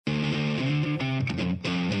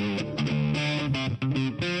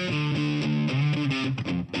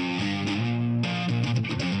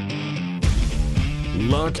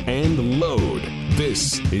lock, and load.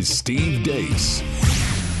 This is Steve Deace.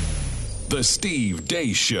 The Steve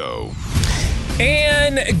Deace Show.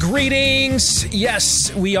 And greetings.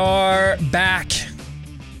 Yes, we are back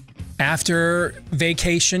after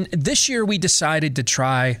vacation. This year we decided to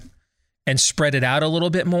try and spread it out a little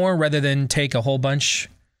bit more rather than take a whole bunch,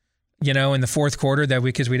 in the fourth quarter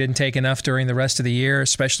because we didn't take enough during the rest of the year,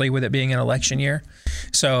 especially with it being an election year.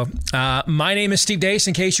 So my name is Steve Deace,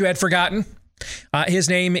 in case you had forgotten. His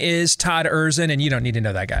name is Todd Erzin, and you don't need to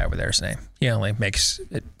know that guy over there's name. He only makes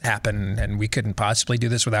it happen, and we couldn't possibly do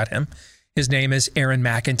this without him. His name is Aaron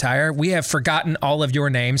McIntyre. We have forgotten all of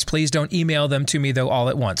your names. Please don't email them to me, though, all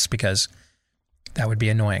at once, because that would be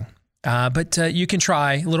annoying. But you can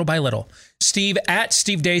try little by little. Steve at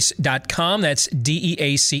stevedeace.com. That's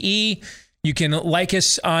DEACE. You can like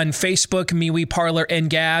us on Facebook, MeWe, Parler, and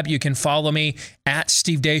Gab. You can follow me at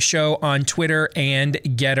Steve Deace Show on Twitter and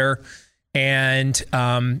Getter. And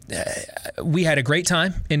we had a great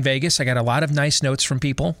time in Vegas. I got a lot of nice notes from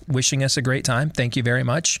people wishing us a great time. Thank you very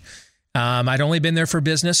much. I'd only been there for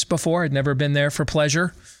business before. I'd never been there for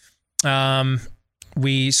pleasure.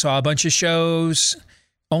 We saw a bunch of shows.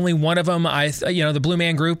 Only one of them, the Blue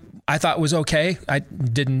Man Group, I thought was okay.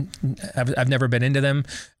 I've never been into them.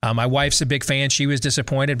 My wife's a big fan. She was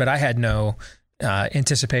disappointed, but I had no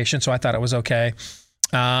anticipation, so I thought it was okay.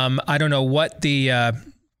 I don't know what the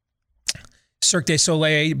Cirque du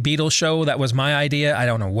Soleil Beatles show, that was my idea. I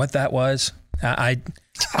don't know what that was. I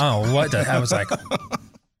was like,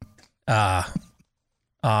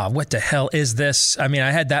 what the hell is this? I mean,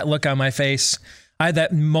 I had that look on my face. I had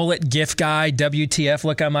that mullet GIF guy, WTF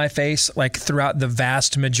look on my face, like throughout the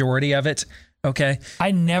vast majority of it. Okay.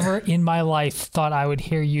 I never in my life thought I would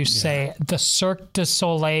hear you say the Cirque du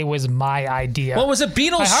Soleil was my idea. Well, it was a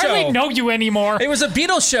Beatles show. I hardly know you anymore. It was a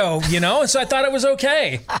Beatles show, so I thought it was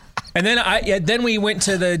okay. And then we went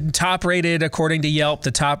to the top rated, according to Yelp,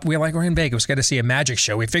 we're in Vegas, got to see a magic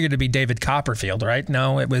show. We figured it'd be David Copperfield, right?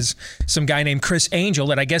 No, it was some guy named Chris Angel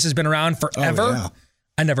that I guess has been around forever. Oh, yeah.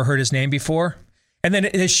 I never heard his name before. And then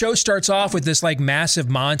his show starts off with this like massive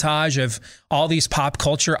montage of all these pop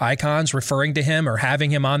culture icons referring to him or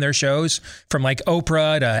having him on their shows, from like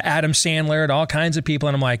Oprah to Adam Sandler to all kinds of people.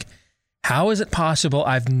 And I'm like, how is it possible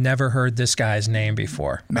I've never heard this guy's name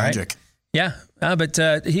before? Magic. Right? Yeah.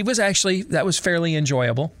 But he was that was fairly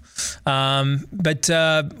enjoyable. But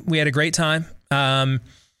we had a great time. One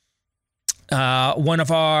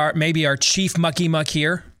of our chief mucky muck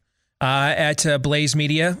here at Blaze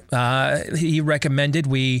Media, he recommended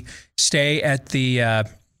we stay at the,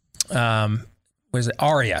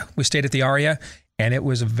 Aria. We stayed at the Aria, and it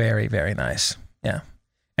was very, very nice. Yeah.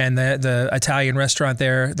 And the Italian restaurant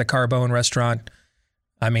there, the Carbone restaurant,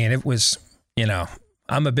 I mean, it was,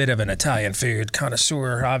 I'm a bit of an Italian food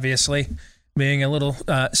connoisseur, obviously, being a little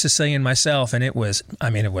Sicilian myself, and it was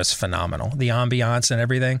phenomenal. The ambiance and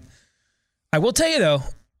everything. I will tell you, though,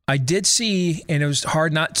 I did see, and it was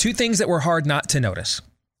two things that were hard not to notice.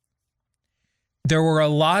 There were a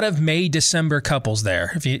lot of May-December couples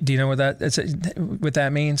there. Do you know what that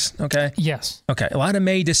means? Okay. Yes. Okay. A lot of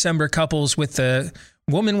May-December couples with the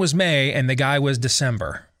woman was May and the guy was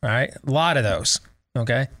December. All right. A lot of those.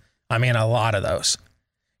 Okay. I mean, a lot of those.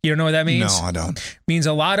 You don't know what that means? No, I don't. It means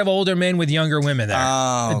a lot of older men with younger women there.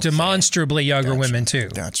 Oh, okay. Demonstrably younger women, too.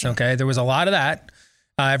 Gotcha. Okay. There was a lot of that.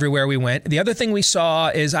 Everywhere we went. The other thing we saw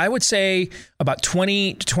is, I would say about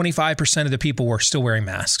 20 to 25% of the people were still wearing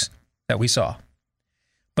masks that we saw.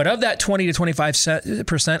 But of that 20 to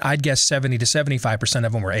 25%, I'd guess 70 to 75%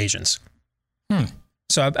 of them were Asians.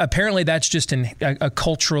 So apparently that's just a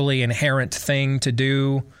culturally inherent thing to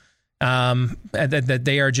do, that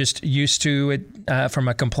they are just used to it from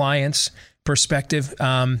a compliance perspective.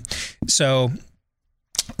 So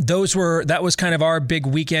that was kind of our big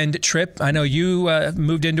weekend trip. I know you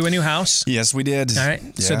moved into a new house. Yes, we did. All right.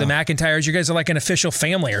 Yeah. So the McIntyres, you guys are like an official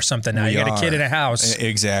family or something now. You got a kid in a house.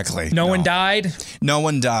 Exactly. No one died? No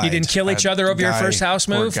one died. You didn't kill each other over your first house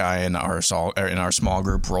move? Poor guy in our small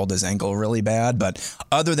group rolled his ankle really bad, but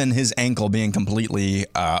other than his ankle being completely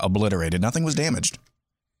obliterated, nothing was damaged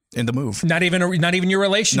in the move. Not even your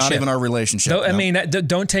relationship. Not even our relationship. I mean,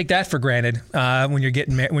 don't take that for granted when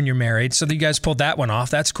you're married. So you guys pulled that one off.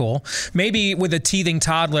 That's cool. Maybe with a teething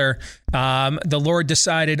toddler, the Lord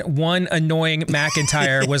decided one annoying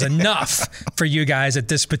McIntyre was enough for you guys at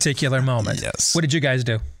this particular moment. Yes. What did you guys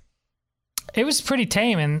do? It was pretty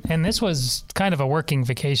tame, and this was kind of a working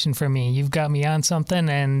vacation for me. You've got me on something,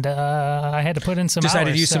 and I had to put in some hours.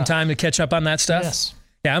 Decided to use some time to catch up on that stuff? Yes.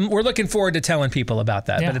 Yeah, we're looking forward to telling people about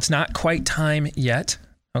that, but it's not quite time yet.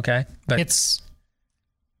 Okay, but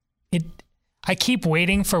I keep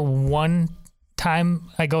waiting for one time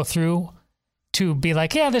I go through to be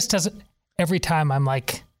like, yeah, this doesn't. Every time I'm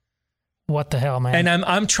like, what the hell, man? And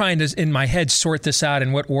I'm trying to, in my head, sort this out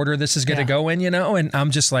in what order this is going to go in, and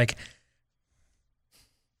I'm just like,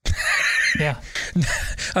 yeah.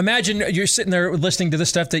 Imagine you're sitting there listening to the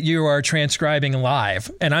stuff that you are transcribing live,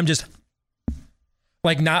 and I'm just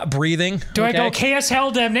like not breathing. Do I go Chaos Hell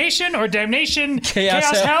Damnation or Damnation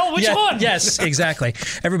Chaos Hell? Which one? Yes, exactly.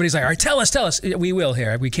 Everybody's like, all right, tell us. We will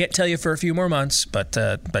here. We can't tell you for a few more months, but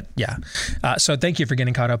yeah. So thank you for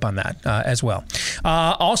getting caught up on that as well.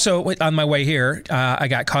 Also, on my way here, I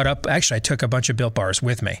got caught up. Actually, I took a bunch of Built Bars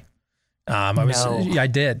with me. I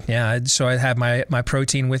did. Yeah. So I had my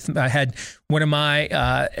protein with, I had one of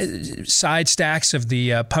my side stacks of the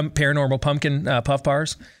Paranormal Pumpkin Puff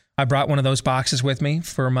Bars. I brought one of those boxes with me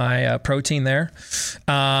for my protein there.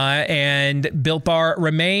 And Built Bar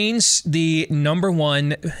remains the number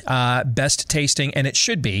one best tasting, and it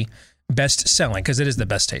should be best selling because it is the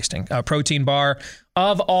best tasting protein bar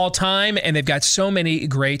of all time. And they've got so many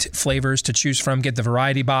great flavors to choose from. Get the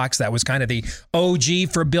variety box. That was kind of the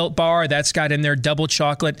OG for Built Bar. That's got in there double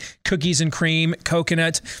chocolate, cookies and cream,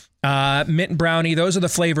 coconut, mint brownie. Those are the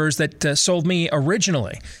flavors that sold me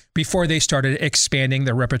originally before they started expanding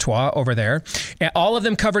their repertoire over there. And all of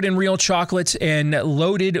them covered in real chocolate and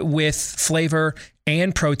loaded with flavor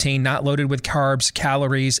and protein, not loaded with carbs,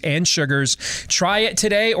 calories, and sugars. Try it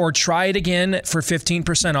today or try it again for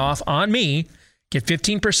 15% off on me. Get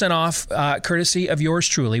 15% off courtesy of yours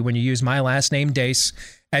truly when you use my last name, Deace,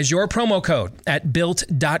 as your promo code at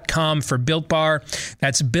Built.com for Built Bar.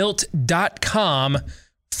 That's Built.com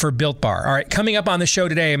for Built Bar. All right, coming up on the show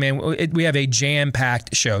today, we have a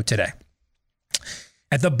jam-packed show today.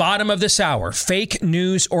 At the bottom of this hour, fake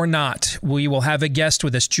news or not, we will have a guest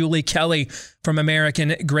with us, Julie Kelly from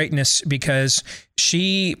American Greatness, because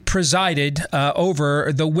she presided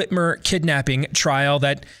over the Whitmer kidnapping trial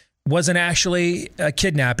that wasn't actually a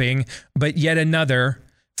kidnapping, but yet another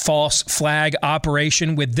false flag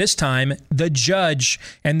operation, with this time the judge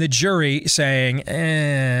and the jury saying,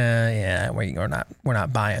 we're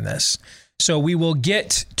not buying this. So we will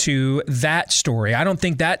get to that story. I don't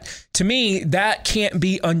think that, to me, that can't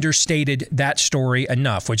be understated, that story,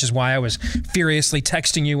 enough, which is why I was furiously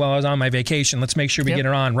texting you while I was on my vacation. Let's make sure we get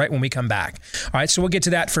it on right when we come back. All right, so we'll get to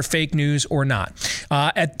that for fake news or not.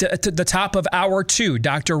 At the top of hour 2,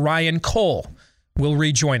 Dr. Ryan Cole will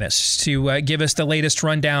rejoin us to give us the latest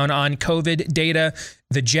rundown on COVID data,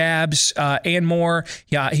 the jabs, and more.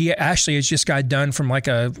 Yeah, he actually has just got done from like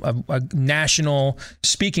a national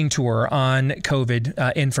speaking tour on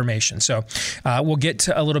COVID information. So we'll get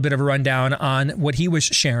to a little bit of a rundown on what he was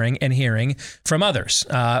sharing and hearing from others.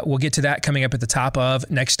 We'll get to that coming up at the top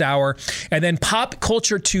of next hour. And then Pop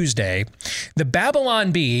Culture Tuesday, the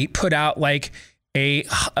Babylon Bee put out like in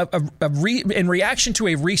reaction to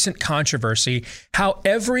a recent controversy, how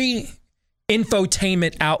every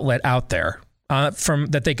infotainment outlet out there from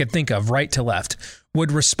that they could think of, right to left,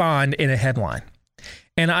 would respond in a headline.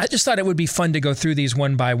 And I just thought it would be fun to go through these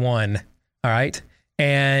one by one. All right.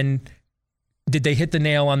 And did they hit the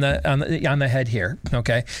nail on the head here?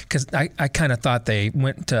 Okay. Because I kind of thought they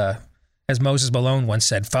went as Moses Malone once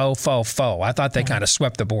said, faux, faux, faux. I thought they kind of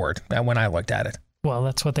swept the board when I looked at it. Well,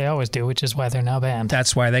 that's what they always do, which is why they're now banned.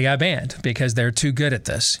 That's why they got banned, because they're too good at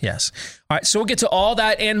this. Yes. All right, so we'll get to all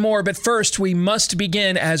that and more. But first, we must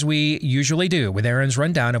begin, as we usually do, with Aaron's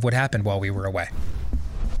rundown of what happened while we were away.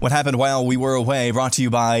 What happened while we were away, brought to you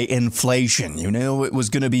by inflation. You knew it was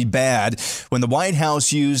going to be bad when the White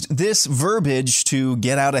House used this verbiage to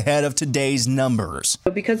get out ahead of today's numbers.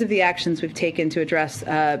 Because of the actions we've taken to address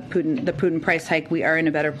the Putin price hike, we are in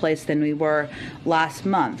a better place than we were last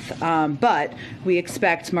month. But we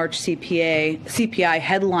expect March CPI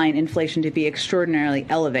headline inflation to be extraordinarily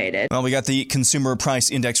elevated. Well, we got the Consumer Price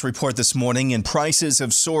Index report this morning, and prices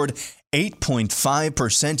have soared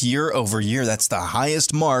 8.5% year over year. That's the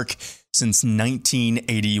highest mark since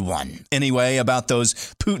 1981. Anyway, about those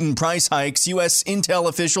Putin price hikes, U.S. intel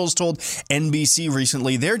officials told NBC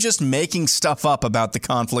recently they're just making stuff up about the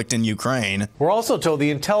conflict in Ukraine. We're also told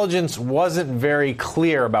the intelligence wasn't very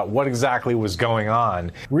clear about what exactly was going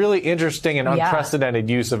on. Really interesting and unprecedented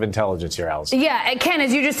use of intelligence here, Allison. Yeah, Ken,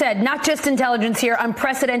 as you just said, not just intelligence here,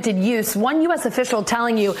 unprecedented use. One U.S. official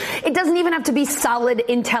telling you it doesn't even have to be solid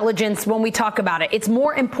intelligence when we talk about it. It's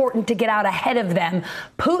more important to get out ahead of them.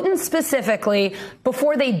 Putin specifically,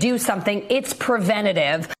 before they do something, it's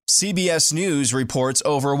preventative. CBS News reports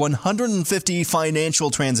over 150 financial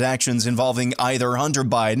transactions involving either Hunter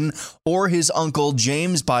Biden or his uncle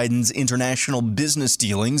James Biden's international business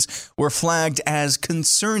dealings were flagged as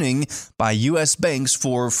concerning by U.S. banks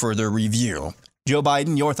for further review. Joe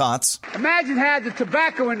Biden, your thoughts? Imagine had the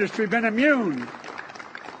tobacco industry been immune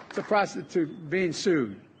to prostitute being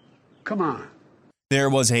sued. Come on. There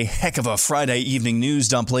was a heck of a Friday evening news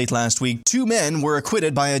dump late last week. 2 men were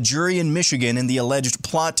acquitted by a jury in Michigan in the alleged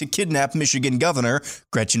plot to kidnap Michigan Governor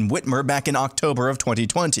Gretchen Whitmer back in October of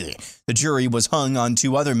 2020. The jury was hung on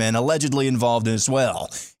 2 other men allegedly involved as well.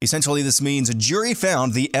 Essentially, this means a jury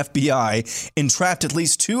found the FBI entrapped at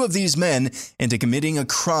least 2 of these men into committing a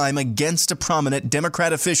crime against a prominent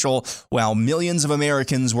Democrat official while millions of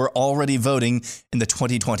Americans were already voting in the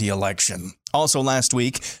 2020 election. Also last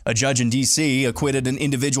week, a judge in D.C. acquitted an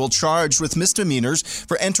individual charged with misdemeanors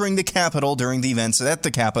for entering the Capitol during the events at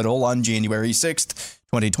the Capitol on January 6th,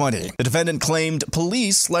 2020. The defendant claimed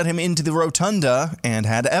police let him into the rotunda and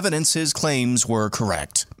had evidence his claims were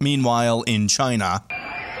correct. Meanwhile, in China,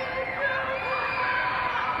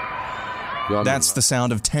 that's the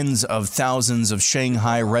sound of tens of thousands of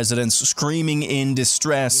Shanghai residents screaming in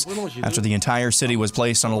distress after the entire city was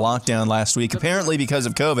placed on a lockdown last week, apparently because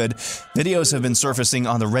of COVID. Videos have been surfacing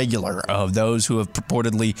on the regular of those who have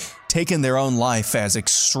purportedly taken their own life as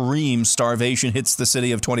extreme starvation hits the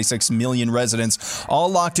city of 26 million residents, all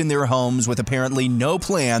locked in their homes with apparently no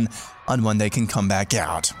plan on when they can come back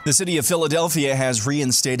out. The city of Philadelphia has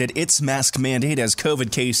reinstated its mask mandate as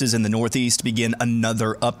COVID cases in the Northeast begin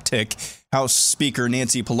another uptick. House Speaker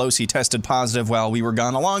Nancy Pelosi tested positive while we were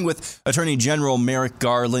gone, along with Attorney General Merrick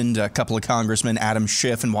Garland, a couple of congressmen, Adam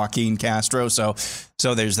Schiff and Joaquin Castro. So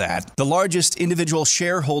there's that. The largest individual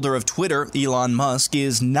shareholder of Twitter, Elon Musk,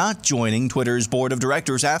 is not joining Twitter's board of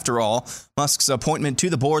directors after all. Musk's appointment to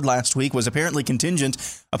the board last week was apparently contingent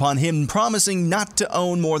upon him promising not to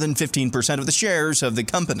own more than 15% of the shares of the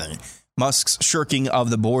company. Musk's shirking of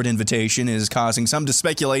the board invitation is causing some to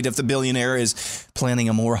speculate if the billionaire is planning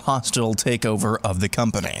a more hostile takeover of the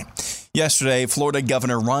company. Yesterday, Florida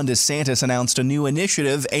Governor Ron DeSantis announced a new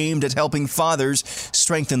initiative aimed at helping fathers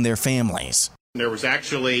strengthen their families. There was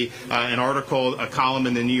actually an article, a column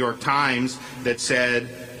in the New York Times that said,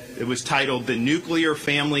 it was titled, "The Nuclear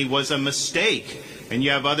Family Was a Mistake." And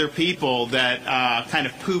you have other people that kind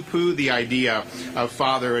of poo-poo the idea of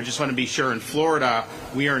father. I just want to be sure in Florida,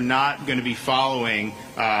 we are not going to be following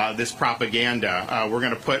this propaganda. We're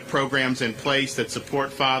going to put programs in place that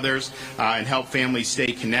support fathers and help families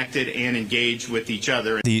stay connected and engaged with each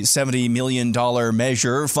other. The $70 million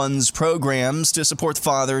measure funds programs to support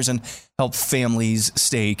fathers and help families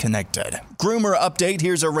stay connected. Groomer update.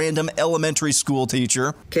 Here's a random elementary school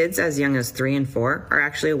teacher. Kids as young as 3 and 4 are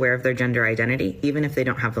actually aware of their gender identity, even if they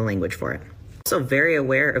don't have the language for it. Also very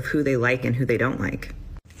aware of who they like and who they don't like.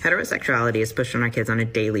 Heterosexuality is pushed on our kids on a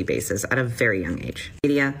daily basis at a very young age.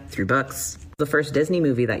 Media, through books, the first Disney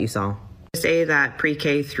movie that you saw. To say that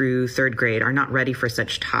pre-K through 3rd grade are not ready for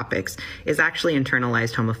such topics is actually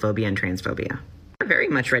internalized homophobia and transphobia. We're very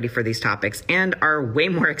much ready for these topics and are way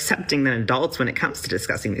more accepting than adults when it comes to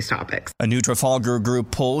discussing these topics. A new Trafalgar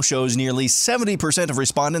Group poll shows nearly 70% of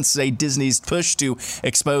respondents say Disney's push to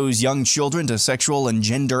expose young children to sexual and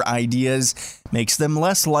gender ideas makes them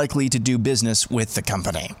less likely to do business with the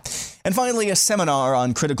company. And finally, a seminar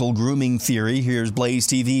on critical grooming theory. Here's Blaze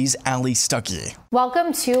TV's Ali Stuckey.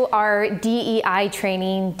 Welcome to our DEI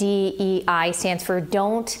training. DEI stands for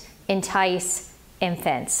Don't Entice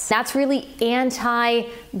Infants. That's really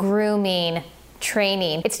anti-grooming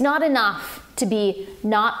training. It's not enough to be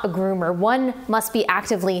not a groomer. One must be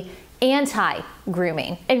actively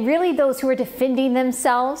anti-grooming. And really those who are defending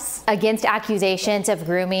themselves against accusations of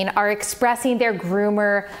grooming are expressing their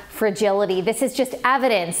groomer fragility. This is just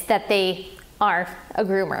evidence that they are a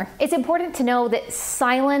groomer. It's important to know that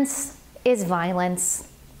silence is violence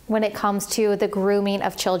when it comes to the grooming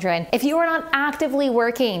of children. If you are not actively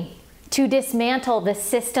working to dismantle the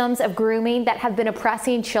systems of grooming that have been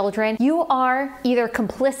oppressing children, you are either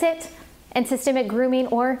complicit in systemic grooming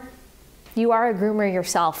or you are a groomer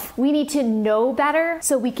yourself. We need to know better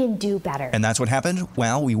so we can do better. And that's what happened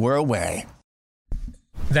while we were away.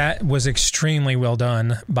 That was extremely well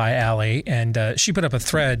done by Ali. And she put up a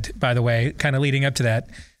thread, by the way, kind of leading up to that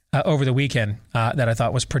over the weekend that I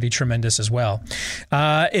thought was pretty tremendous as well.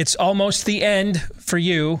 It's almost the end for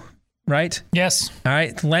you. Right? Yes. All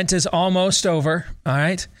right. Lent is almost over. All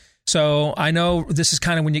right. So I know this is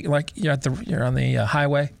kind of when you're on the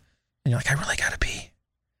highway and you're like, I really got to pee.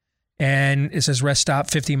 And it says rest stop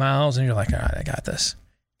 50 miles. And you're like, all right, I got this.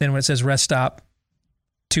 Then when it says rest stop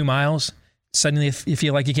 2 miles, suddenly you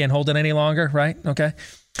feel like you can't hold it any longer. Right? Okay.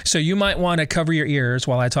 So you might want to cover your ears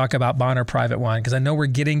while I talk about Bonner Private Wine, because I know we're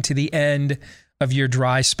getting to the end of your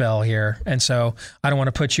dry spell here. And so I don't want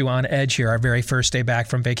to put you on edge here, our very first day back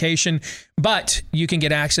from vacation. But you can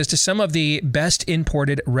get access to some of the best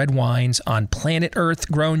imported red wines on planet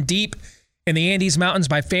Earth, grown deep in the Andes Mountains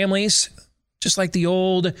by families just like the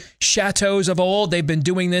old chateaus of old. They've been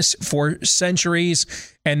doing this for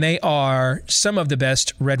centuries, and they are some of the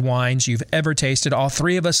best red wines you've ever tasted. All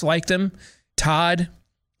three of us like them. Todd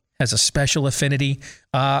has a special affinity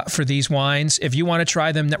for these wines. If you want to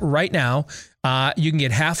try them right now, you can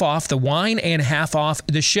get half off the wine and half off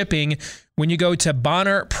the shipping when you go to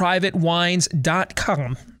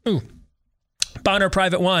BonnerPrivateWines.com.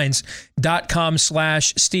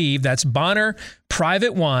 BonnerPrivateWines.com/Steve. That's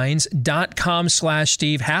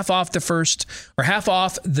BonnerPrivateWines.com/Steve. Half off half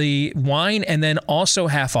off the wine, and then also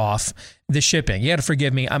half off the shipping. You got to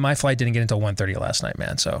forgive me. My flight didn't get until 1:30 last night,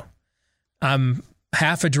 man. So I'm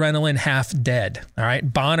half adrenaline, half dead. All right.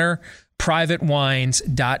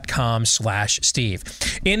 BonnerPrivateWines.com/Steve.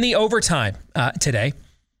 In the overtime today,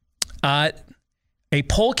 a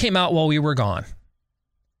poll came out while we were gone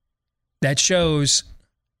that shows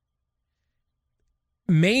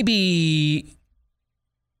maybe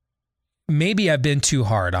I've been too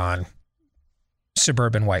hard on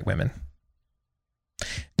suburban white women.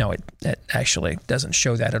 No, it actually doesn't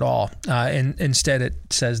show that at all. And instead, it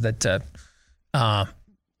says that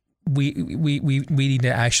we need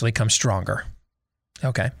to actually come stronger.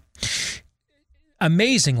 Okay.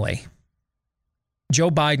 Amazingly,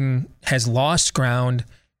 Joe Biden has lost ground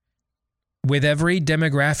with every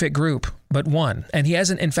demographic group but one. And he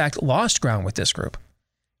hasn't, in fact, lost ground with this group,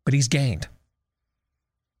 but he's gained.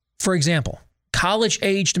 For example,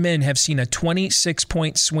 college-aged men have seen a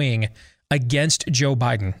 26-point swing against Joe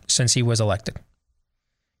Biden since he was elected.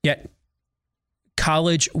 Yet,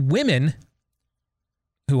 college women,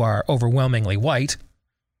 who are overwhelmingly white,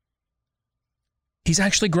 he's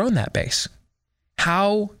actually grown that base.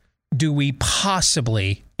 How do we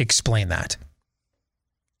possibly explain that?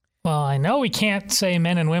 Well, I know we can't say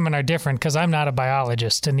men and women are different because I'm not a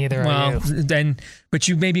biologist, and neither are you. But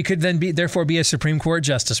you maybe could then therefore be a Supreme Court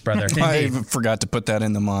justice, brother. I forgot to put that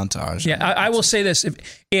in the montage. Yeah, I will say this: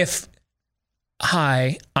 if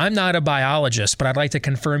hi, I'm not a biologist, but I'd like to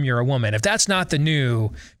confirm you're a woman. If that's not the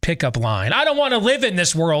new pickup line, I don't want to live in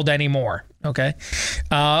this world anymore. Okay.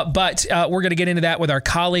 But we're going to get into that with our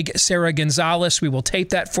colleague, Sarah Gonzalez. We will tape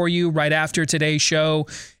that for you right after today's show.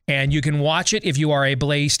 And you can watch it if you are a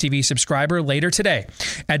Blaze TV subscriber later today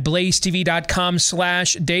at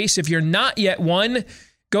blazetv.com/Deace. If you're not yet one,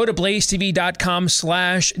 go to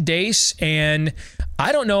blazetv.com/Deace. And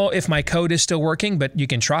I don't know if my code is still working, but you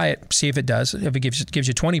can try it. See if it does. If it gives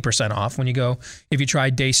you 20% off when you go, if you try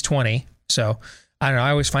Deace 20. So I don't know. I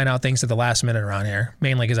always find out things at the last minute around here,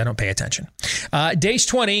 mainly because I don't pay attention. Days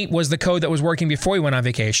 20 was the code that was working before we went on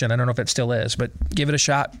vacation. I don't know if it still is, but give it a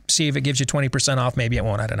shot. See if it gives you 20% off. Maybe it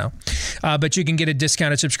won't. I don't know. But you can get a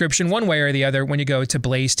discounted subscription one way or the other when you go to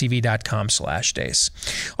blazetv.com/Deace.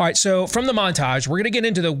 All right. So from the montage, we're going to get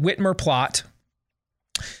into the Whitmer plot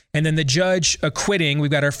and then the judge acquitting.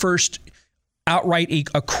 We've got our first outright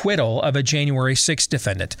acquittal of a January 6th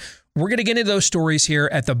defendant. We're going to get into those stories here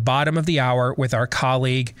at the bottom of the hour with our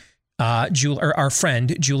colleague, our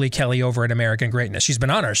friend, Julie Kelly over at American Greatness. She's been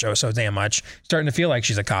on our show so damn much, starting to feel like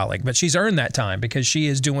she's a colleague, but she's earned that time because she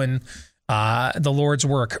is doing the Lord's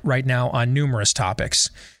work right now on numerous topics.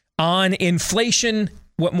 On inflation,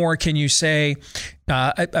 what more can you say?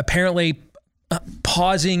 Apparently,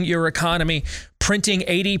 pausing your economy, printing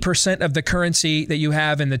 80% of the currency that you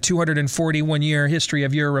have in the 241-year history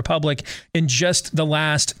of your republic in just the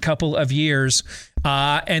last couple of years,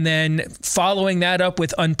 and then following that up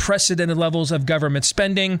with unprecedented levels of government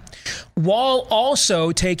spending, while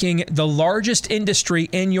also taking the largest industry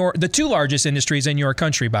the two largest industries in your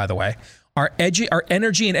country, by the way, are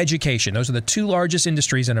energy and education. Those are the two largest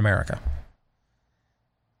industries in America.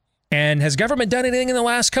 And has government done anything in the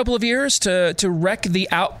last couple of years to wreck the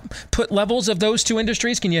output levels of those two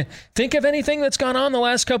industries? Can you think of anything that's gone on the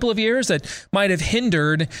last couple of years that might have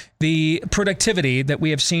hindered the productivity that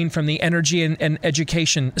we have seen from the energy and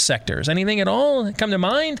education sectors? Anything at all come to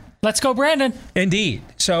mind? Let's go, Brandon. Indeed.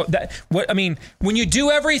 So when you do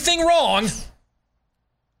everything wrong,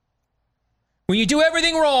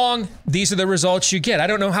 these are the results you get. I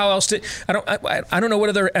don't know how else to. I don't know what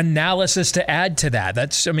other analysis to add to that.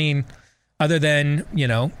 Other than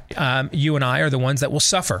you and I are the ones that will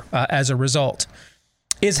suffer as a result.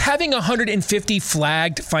 Is having 150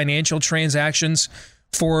 flagged financial transactions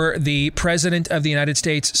for the president of the United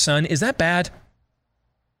States' son, is that bad?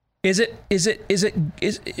 Is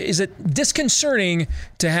it disconcerting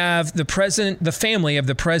to have the family of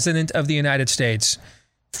the president of the United States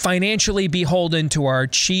financially beholden to our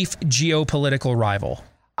chief geopolitical rival.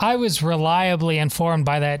 I was reliably informed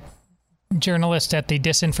by that journalist at the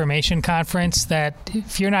disinformation conference that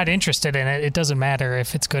if you're not interested in it, it doesn't matter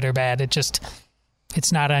if it's good or bad.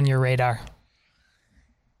 It's not on your radar.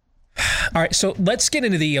 All right, so let's get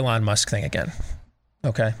into the Elon Musk thing again,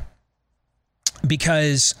 okay?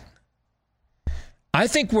 Because I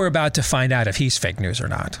think we're about to find out if he's fake news or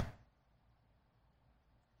not.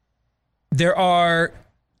 There are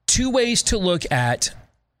two ways to look at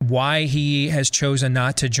why he has chosen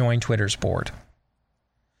not to join Twitter's board.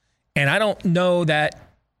 And I don't know that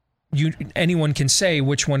anyone can say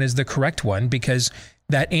which one is the correct one, because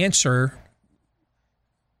that answer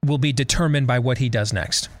will be determined by what he does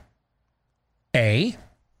next. And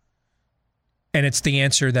it's the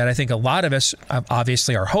answer that I think a lot of us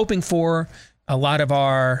obviously are hoping for. A lot of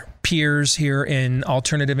our peers here in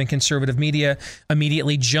alternative and conservative media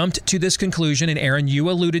immediately jumped to this conclusion. And Aaron, you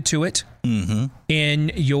alluded to it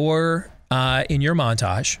in your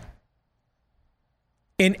montage.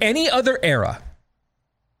 In any other era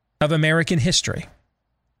of American history,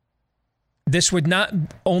 this would not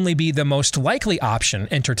only be the most likely option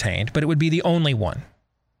entertained, but it would be the only one.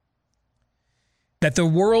 That the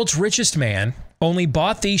world's richest man only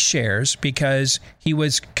bought these shares because he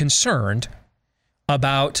was concerned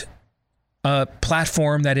about a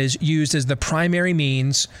platform that is used as the primary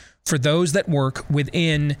means for those that work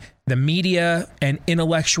within the media and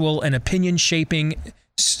intellectual and opinion shaping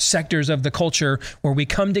sectors of the culture, where we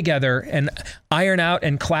come together and iron out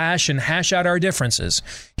and clash and hash out our differences.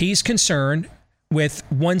 He's concerned with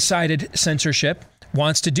one-sided censorship,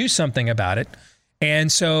 wants to do something about it,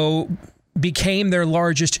 and so became their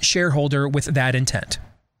largest shareholder with that intent.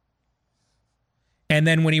 And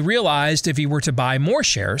then when he realized if he were to buy more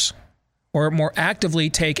shares or more actively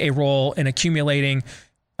take a role in accumulating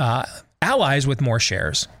allies with more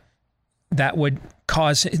shares, that would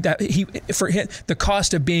cause the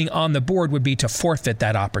cost of being on the board would be to forfeit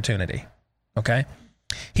that opportunity. Okay?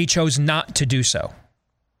 He chose not to do so.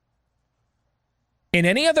 In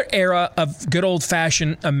any other era of good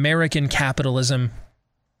old-fashioned American capitalism,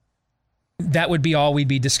 that would be all we'd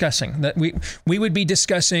be discussing. That we would be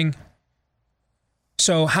discussing,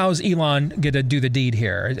 so how's Elon going to do the deed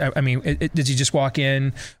here? I mean, does he just walk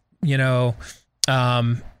in,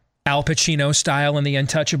 Al Pacino style in The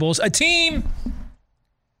Untouchables? A team,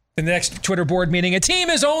 in the next Twitter board meeting, a team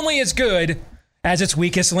is only as good as its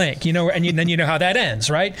weakest link, and then you know how that ends,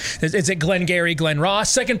 right? Is it Glengarry Glen Ross?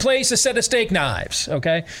 Second place, a set of steak knives,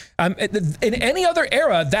 okay? In any other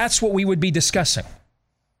era, that's what we would be discussing.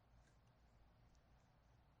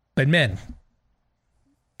 But men,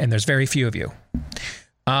 and there's very few of you,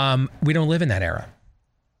 we don't live in that era.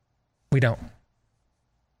 We don't.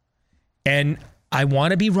 And I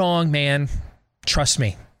want to be wrong, man. Trust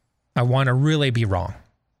me. I want to really be wrong.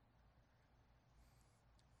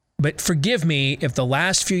 But forgive me if the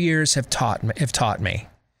last few years have taught me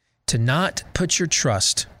to not put your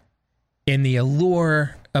trust in the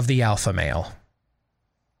allure of the alpha male.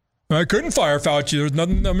 I couldn't fire Fauci. There's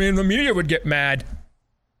nothing. I mean, the media would get mad.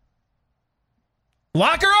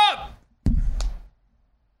 Lock her up!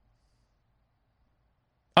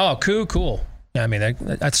 Oh, coup, cool. Yeah, I mean,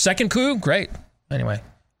 that's second coup, great. Anyway,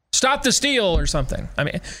 stop the steal or something. I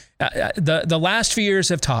mean, the last few years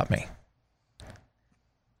have taught me.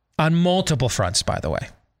 On multiple fronts, by the way.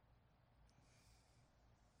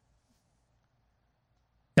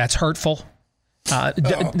 That's hurtful.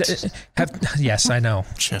 Yes, I know.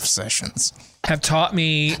 Jeff Sessions. Have taught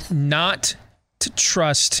me not to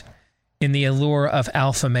trust in the allure of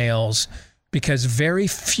alpha males, because very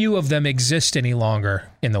few of them exist any longer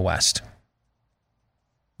in the West.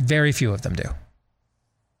 Very few of them do.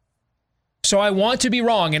 So I want to be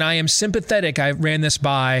wrong, and I am sympathetic. I ran this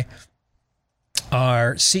by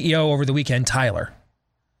our CEO over the weekend, Tyler.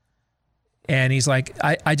 And he's like,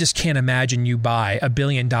 I just can't imagine you buy $1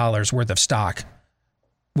 billion worth of stock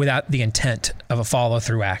without the intent of a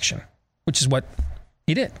follow-through action, which is what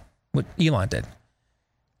he did, what Elon did.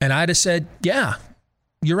 And I'd have said, yeah,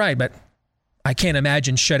 you're right, but I can't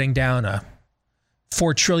imagine shutting down a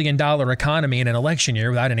 $4 trillion economy in an election year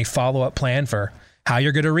without any follow-up plan for how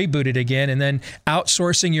you're going to reboot it again, and then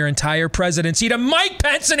outsourcing your entire presidency to Mike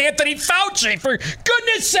Pence and Anthony Fauci. For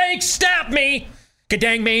goodness sake, stab me.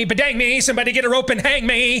 Kadang me, badang me, somebody get a rope and hang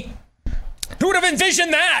me. Who would have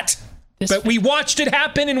envisioned that? But we watched it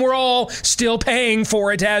happen, and we're all still paying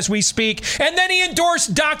for it as we speak. And then he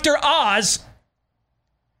endorsed Dr. Oz,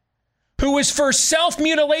 who was for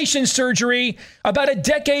self-mutilation surgery about a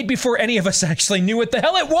decade before any of us actually knew what the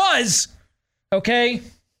hell it was. Okay?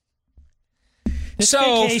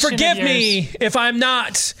 So forgive me if I'm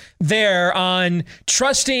not there on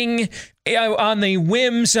trusting on the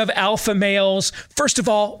whims of alpha males. First of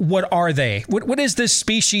all, what are they? What is this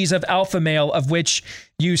species of alpha male of which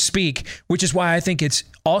you speak? Which is why I think it's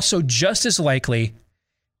also just as likely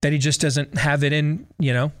that he just doesn't have it in,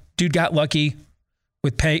 dude got lucky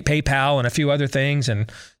with PayPal and a few other things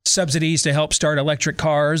and subsidies to help start electric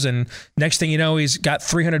cars. And next thing you know, he's got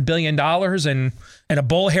 $300 billion and a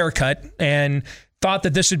bowl haircut and thought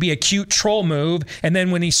that this would be a cute troll move. And then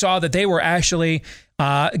when he saw that they were actually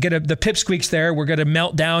the pipsqueaks there were going to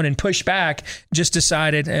melt down and push back, just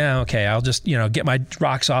decided, okay, I'll just, get my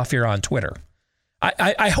rocks off here on Twitter.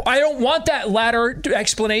 I don't want that latter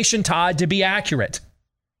explanation, Todd, to be accurate.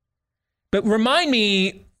 But remind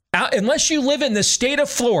me, unless you live in the state of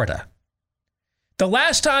Florida, the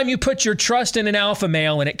last time you put your trust in an alpha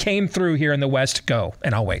male and it came through here in the West, go,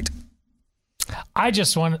 and I'll wait.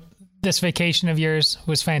 This vacation of yours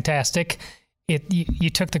was fantastic. You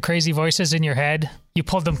took the crazy voices in your head, you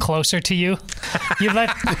pulled them closer to you. You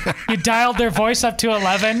dialed their voice up to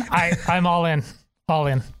 11. I'm all in.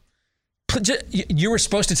 You were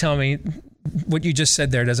supposed to tell me what you just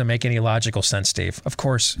said there doesn't make any logical sense, Steve. Of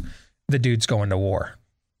course, the dude's going to war.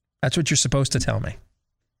 That's what you're supposed to tell me.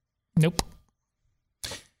 Nope.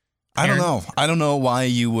 I don't know. I don't know why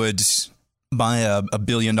you would buy $1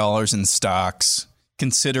 billion in stocks,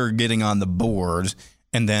 consider getting on the board,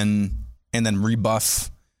 and then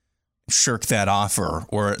shirk that offer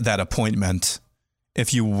or that appointment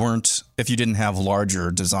if you didn't have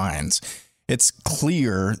larger designs. It's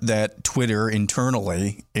clear that Twitter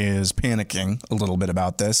internally is panicking a little bit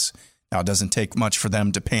about this. Now, it doesn't take much for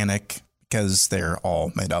them to panic because they're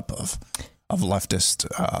all made up of leftist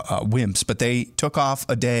wimps. But they took off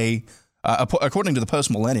a day, according to the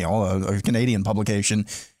Post Millennial, a Canadian publication,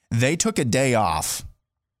 they took a day off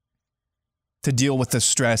to deal with the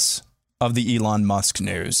stress of the Elon Musk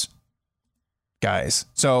news, guys.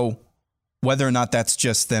 So whether or not that's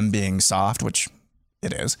just them being soft, which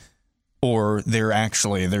it is, or there's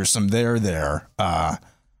some there. I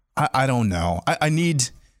don't know. I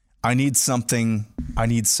need something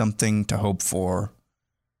to hope for.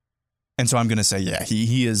 And so I'm going to say, yeah,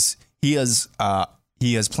 he is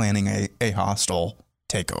planning a hostile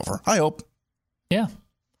takeover. I hope. Yeah.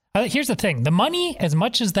 Here's the thing. The money, as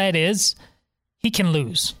much as that is, he can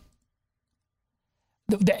lose.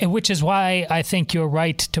 Which is why I think you're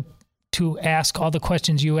right to ask all the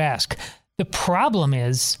questions you ask. The problem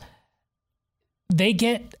is they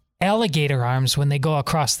get alligator arms when they go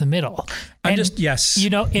across the middle. Yes.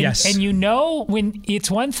 And when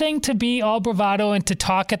it's one thing to be all bravado and to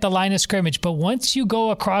talk at the line of scrimmage, but once you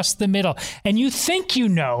go across the middle and you think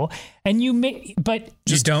and you may, but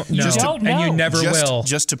you don't know, and you never will.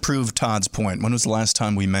 Just to prove Todd's point, when was the last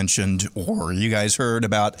time we mentioned or you guys heard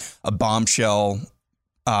about a bombshell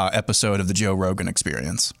episode of the Joe Rogan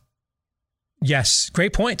Experience? Yes,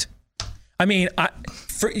 great point. I mean,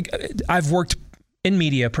 I've worked in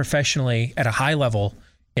media professionally at a high level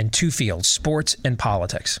in two fields, sports and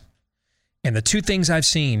politics. And the two things I've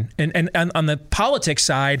seen, and on the politics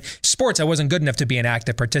side, sports, I wasn't good enough to be an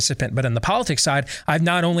active participant, but on the politics side, I've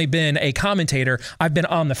not only been a commentator, I've been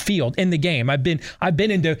on the field, in the game. I've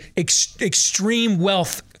been into extreme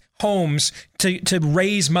wealth homes to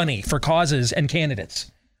raise money for causes and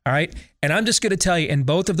candidates. All right. And I'm just going to tell you, in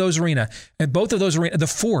both of those arenas, the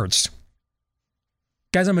Fords,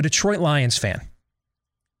 guys, I'm a Detroit Lions fan.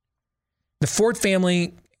 The Ford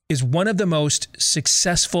family is one of the most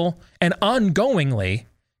successful and ongoingly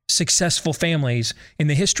successful families in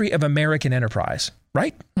the history of American enterprise,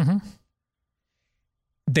 right? Mm-hmm.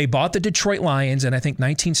 They bought the Detroit Lions in, I think,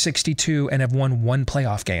 1962 and have won one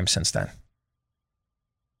playoff game since then.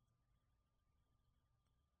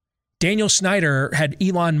 Daniel Snyder had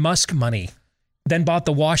Elon Musk money, then bought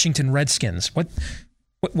the Washington Redskins. What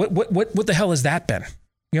the hell has that been?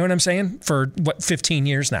 You know what I'm saying? For 15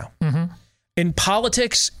 years now. Mm-hmm. In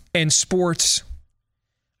politics and sports,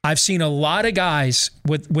 I've seen a lot of guys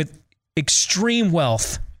with extreme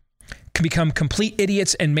wealth can become complete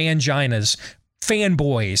idiots and manginas,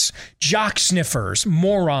 fanboys, jock sniffers,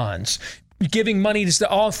 morons, giving money to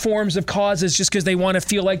all forms of causes just because they want to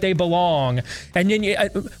feel like they belong. And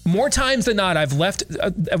then more times than not,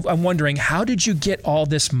 I'm wondering, how did you get all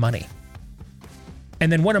this money?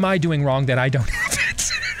 And then what am I doing wrong that I don't have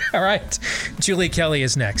it? All right. Julie Kelly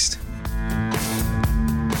is next.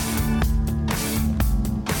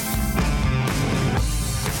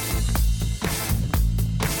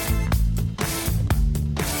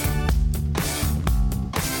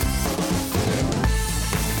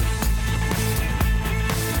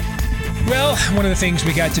 Well, one of the things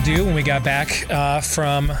we got to do when we got back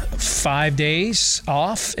from 5 days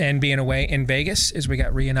off and being away in Vegas is we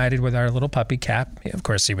got reunited with our little puppy, Cap. Of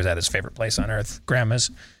course, he was at his favorite place on earth, Grandma's,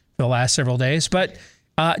 for the last several days. But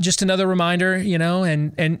just another reminder,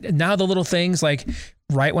 and now the little things like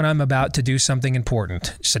right when I'm about to do something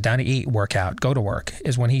important, sit down to eat, work out, go to work,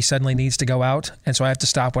 is when he suddenly needs to go out. And so I have to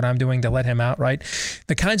stop what I'm doing to let him out, right?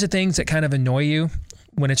 The kinds of things that kind of annoy you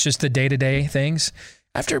when it's just the day-to-day things.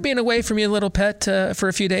 After being away from your little pet for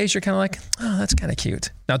a few days, you're kind of like, oh, that's kind of cute.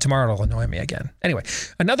 Now tomorrow it'll annoy me again. Anyway,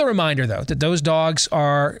 another reminder, though, that those dogs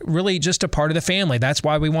are really just a part of the family. That's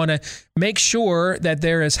why we want to make sure that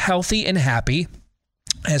they're as healthy and happy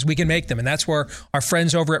as we can make them. And that's where our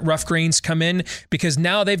friends over at Rough Greens come in, because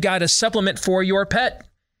now they've got a supplement for your pet.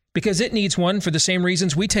 Because it needs one for the same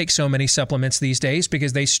reasons we take so many supplements these days,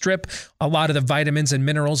 because they strip a lot of the vitamins and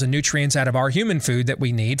minerals and nutrients out of our human food that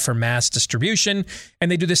we need for mass distribution.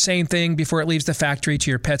 And they do the same thing before it leaves the factory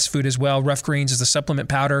to your pet's food as well. Rough Greens is the supplement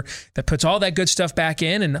powder that puts all that good stuff back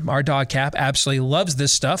in. And our dog Cap absolutely loves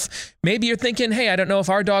this stuff. Maybe you're thinking, hey, I don't know if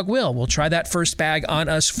our dog will. We'll try that first bag on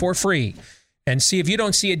us for free. And see if you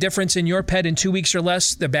don't see a difference in your pet in 2 weeks or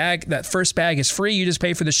less. That first bag is free. You just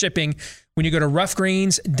pay for the shipping when you go to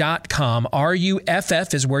roughgreens.com.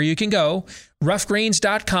 RUFF is where you can go.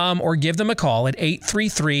 Roughgreens.com, or give them a call at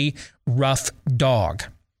 833-ROUGH-DOG.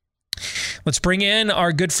 Let's bring in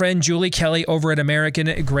our good friend Julie Kelly over at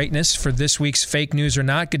American Greatness for this week's Fake News or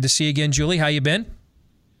Not. Good to see you again, Julie. How you been?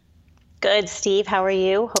 Good, Steve. How are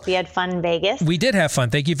you? Hope you had fun in Vegas. We did have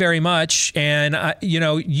fun. Thank you very much. And,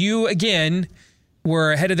 you, again,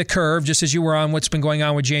 were ahead of the curve, just as you were on what's been going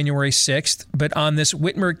on with January 6th, but on this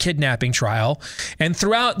Whitmer kidnapping trial. And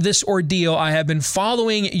throughout this ordeal, I have been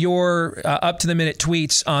following your up-to-the-minute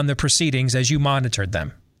tweets on the proceedings as you monitored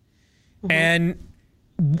them. Mm-hmm.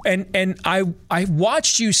 And I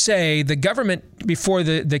watched you say the government, before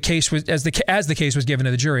the case was, as the case was given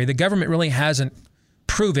to the jury, the government really hasn't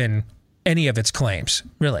proven any of its claims,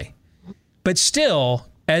 really. But still,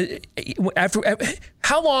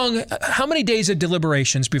 how many days of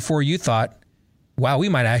deliberations before you thought, wow, we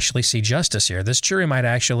might actually see justice here? This jury might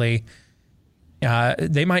actually,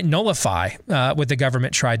 they might nullify what the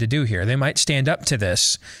government tried to do here. They might stand up to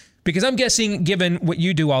this. Because I'm guessing, given what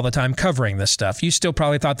you do all the time covering this stuff, you still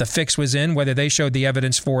probably thought the fix was in, whether they showed the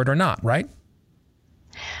evidence for it or not, right?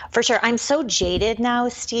 For sure. I'm so jaded now,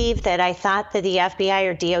 Steve, that I thought that the FBI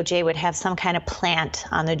or DOJ would have some kind of plant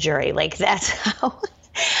on the jury. Like, that's how...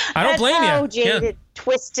 I don't blame you. How jaded,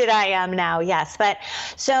 twisted I am now. Yes. But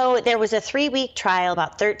so there was a 3-week trial,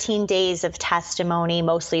 about 13 days of testimony,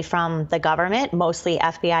 mostly from the government, mostly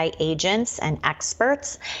FBI agents and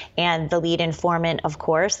experts, and the lead informant, of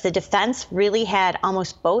course. The defense really had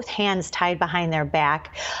almost both hands tied behind their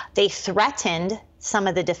back. They threatened some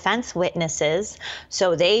of the defense witnesses,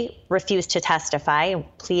 so they refused to testify and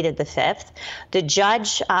pleaded the fifth. The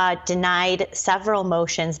judge denied several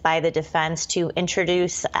motions by the defense to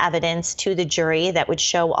introduce evidence to the jury that would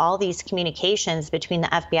show all these communications between the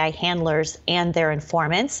FBI handlers and their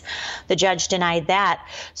informants. The judge denied that.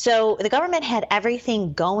 So the government had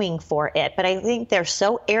everything going for it, but I think they're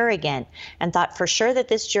so arrogant and thought for sure that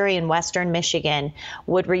this jury in Western Michigan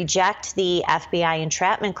would reject the FBI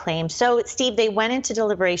entrapment claim. So, Steve, they went into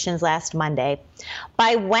deliberations last Monday.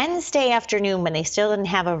 By Wednesday afternoon, when they still didn't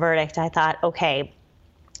have a verdict, I thought, okay,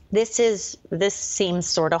 this seems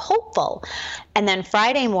sort of hopeful. And then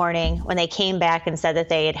Friday morning, when they came back and said that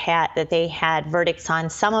they had verdicts on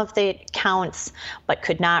some of the counts, but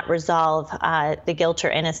could not resolve the guilt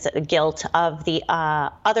of the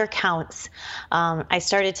other counts, I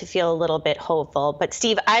started to feel a little bit hopeful. But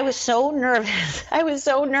Steve, I was so nervous. I was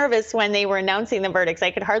so nervous when they were announcing the verdicts.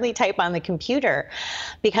 I could hardly type on the computer,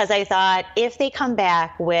 because I thought, if they come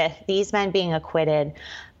back with these men being acquitted,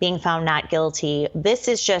 being found not guilty, this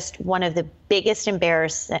is just one of the biggest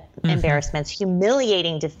embarrassments,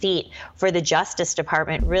 humiliating defeat for the Justice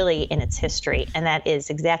Department, really, in its history. And that is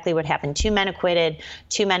exactly what happened. 2 men acquitted,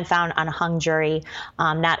 2 men found on a hung jury,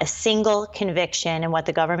 not a single conviction in what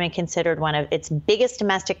the government considered one of its biggest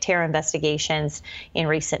domestic terror investigations in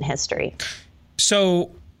recent history. So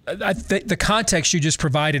the context you just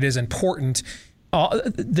provided is important.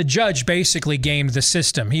 The judge basically gamed the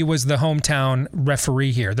system. He was the hometown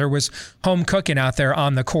referee here. There was home cooking out there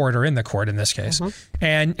on the court, or in the court in this case.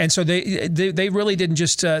 Mm-hmm. And so they really didn't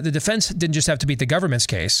just, the defense didn't just have to beat the government's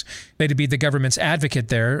case. They had to beat the government's advocate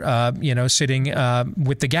there, sitting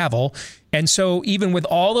with the gavel. And so even with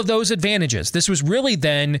all of those advantages, this was really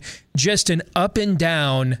then just an up and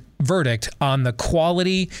down verdict on the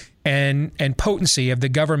quality and potency of the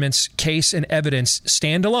government's case and evidence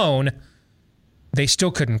standalone. They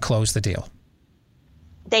still couldn't close the deal.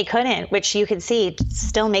 They couldn't, which you can see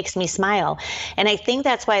still makes me smile. And I think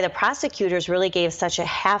that's why the prosecutors really gave such a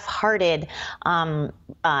half-hearted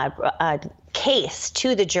case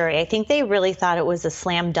to the jury. I think they really thought it was a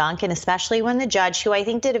slam dunk, and especially when the judge, who I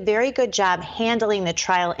think did a very good job handling the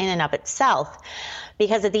trial in and of itself,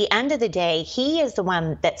 because at the end of the day, he is the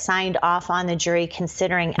one that signed off on the jury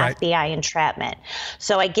considering FBI entrapment.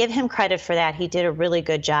 So I give him credit for that. He did a really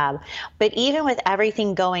good job. But even with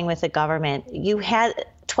everything going with the government, you had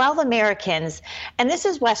 12 Americans, and this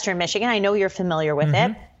is Western Michigan. I know you're familiar with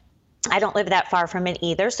it. I don't live that far from it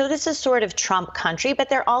either. So this is sort of Trump country, but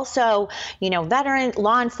they're also, veteran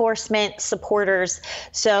law enforcement supporters.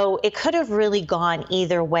 So it could have really gone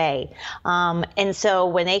either way. And so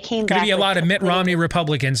when they came back, could be a lot of Mitt Romney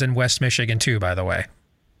Republicans in West Michigan too, by the way.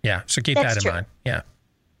 Yeah. So keep that in mind. Yeah.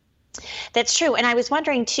 That's true. And I was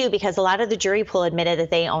wondering, too, because a lot of the jury pool admitted that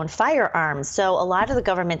they own firearms. So a lot of the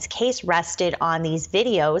government's case rested on these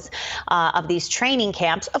videos of these training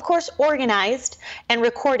camps, of course, organized and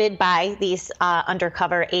recorded by these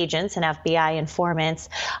undercover agents and FBI informants.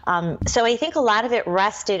 So I think a lot of it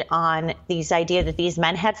rested on these idea that these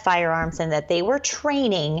men had firearms and that they were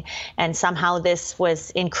training, and somehow this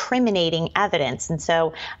was incriminating evidence. And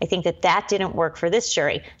so I think that didn't work for this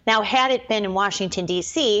jury. Now, had it been in Washington,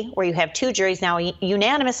 D.C., where you have two juries now,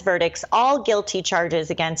 unanimous verdicts, all guilty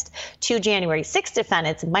charges against two January 6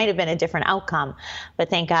 defendants, it might have been a different outcome.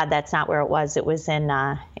 But thank God that's not where it was. It was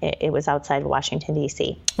it was outside of Washington,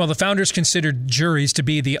 D.C. Well, the founders considered juries to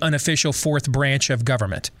be the unofficial fourth branch of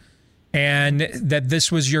government, and that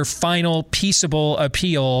this was your final peaceable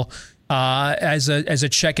appeal as a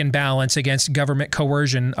check and balance against government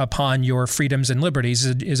coercion upon your freedoms and liberties.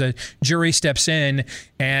 Is a jury steps in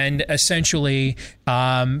and essentially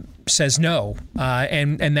says no,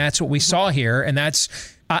 and that's what we saw here. And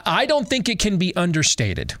I don't think it can be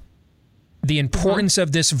understated, the importance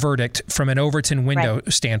of this verdict from an Overton window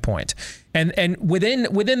standpoint, and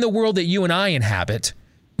within the world that you and I inhabit,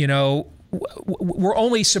 we're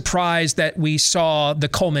only surprised that we saw the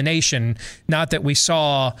culmination, not that we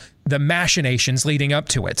saw the machinations leading up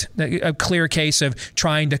to it. A clear case of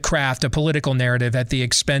trying to craft a political narrative at the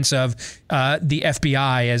expense of the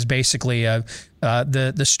FBI as basically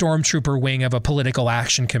the stormtrooper wing of a political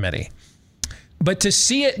action committee. But to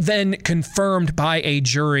see it then confirmed by a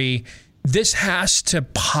jury, this has to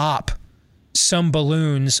pop some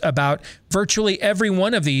balloons about virtually every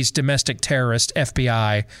one of these domestic terrorist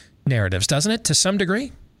FBI narratives, doesn't it, to some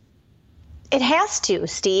degree? It has to,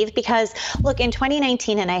 Steve, because look, in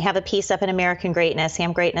 2019, and I have a piece up in American Greatness,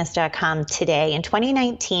 samgreatness.com today. In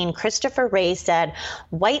 2019, Christopher Wray said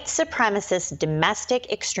white supremacist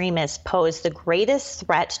domestic extremists pose the greatest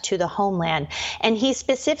threat to the homeland. And he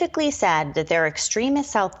specifically said that there are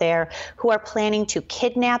extremists out there who are planning to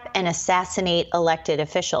kidnap and assassinate elected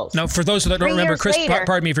officials. Now, for those that don't remember,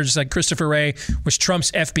 pardon me for just like Christopher Wray was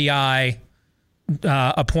Trump's FBI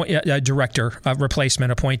director,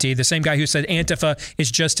 replacement appointee, the same guy who said Antifa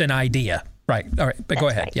is just an idea. Right. All right. But go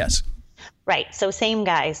ahead. Right. Yes. Right. So same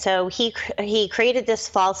guy. So he created this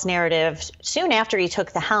false narrative soon after he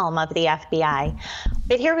took the helm of the FBI.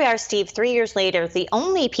 But here we are, Steve, 3 years later, the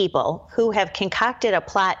only people who have concocted a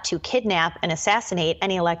plot to kidnap and assassinate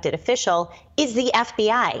any elected official is the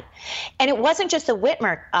FBI. And it wasn't just the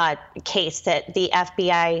Whitmer case that the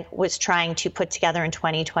FBI was trying to put together in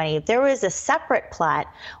 2020. There was a separate plot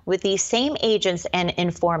with these same agents and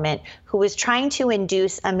informant who was trying to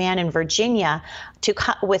induce a man in Virginia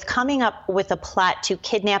with coming up with a plot to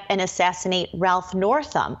kidnap and assassinate Ralph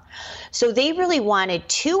Northam. So they really wanted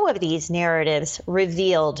two of these narratives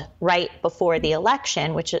revealed right before the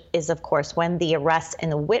election, which is, of course, when the arrests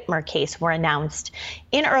in the Whitmer case were announced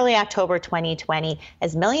in early October 2020,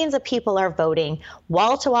 as millions of people are voting.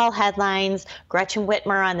 Wall-to-wall headlines, Gretchen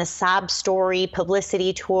Whitmer on the sob story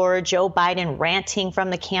publicity tour, Joe Biden ranting from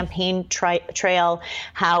the campaign trail,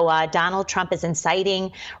 how Donald Trump is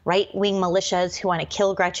inciting right-wing militias who want to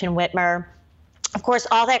kill Gretchen Whitmer. Of course,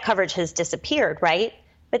 all that coverage has disappeared, right?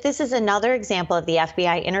 But this is another example of the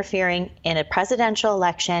FBI interfering in a presidential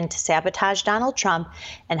election to sabotage Donald Trump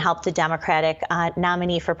and help the Democratic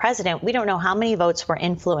nominee for president. We don't know how many votes were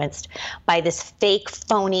influenced by this fake,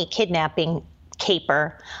 phony kidnapping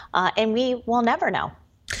caper, and we will never know.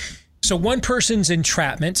 So one person's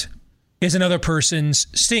entrapment is another person's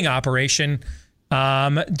sting operation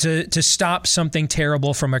to stop something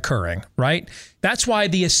terrible from occurring, right? That's why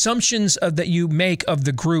the assumptions that you make of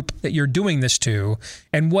the group that you're doing this to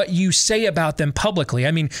and what you say about them publicly.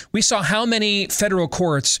 I mean, we saw how many federal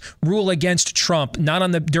courts rule against Trump,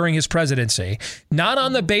 during his presidency, not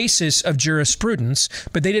on the basis of jurisprudence,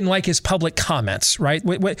 but they didn't like his public comments, right?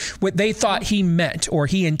 What they thought he meant or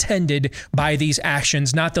he intended by these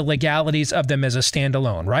actions, not the legalities of them as a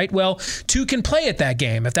standalone, right? Well, two can play at that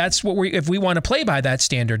game if that's if we want to play by that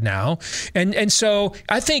standard now. And so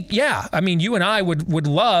I think, yeah, I mean, you and I would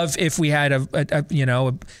love if we had a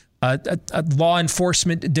law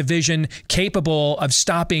enforcement division capable of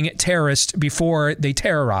stopping terrorists before they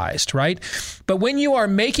terrorized, right? But when you are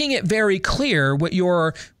making it very clear what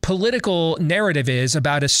your political narrative is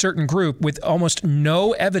about a certain group with almost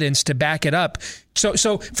no evidence to back it up.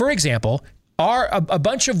 So for example, a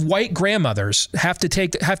bunch of white grandmothers have to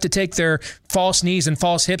take their false knees and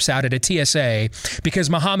false hips out at a TSA because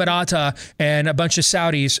Mohammed Atta and a bunch of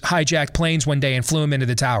Saudis hijacked planes one day and flew them into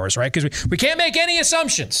the towers, right? Because we can't make any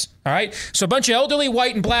assumptions, all right? So a bunch of elderly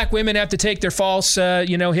white and black women have to take their false,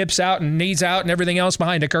 hips out and knees out and everything else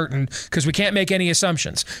behind a curtain because we can't make any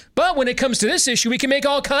assumptions. But when it comes to this issue, we can make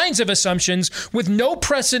all kinds of assumptions with no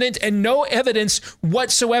precedent and no evidence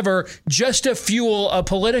whatsoever just to fuel a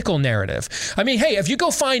political narrative. I mean, hey, if you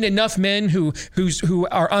go find enough men who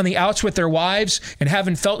are on the outs with their wives and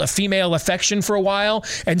haven't felt a female affection for a while,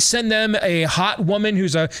 and send them a hot woman who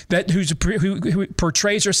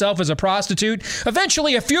portrays herself as a prostitute,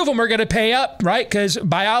 eventually a few of them are going to pay up, right? Because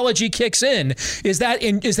biology kicks in. Is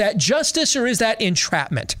that justice or is that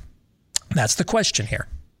entrapment? That's the question here.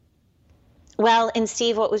 Well, and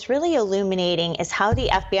Steve, what was really illuminating is how the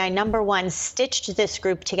FBI, number one, stitched this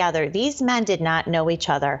group together. These men did not know each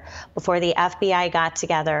other before the FBI got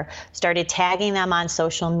together, started tagging them on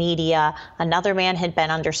social media. Another man had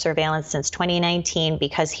been under surveillance since 2019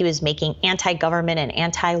 because he was making anti-government and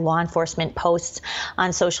anti-law enforcement posts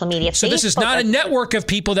on social media. So this is not a network of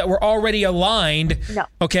people that were already aligned. No.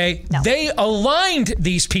 Okay. No. They aligned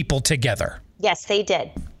these people together. Yes, they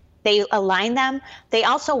did. They aligned them. They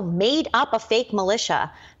also made up a fake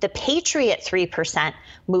militia, the Patriot 3%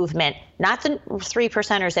 movement, not the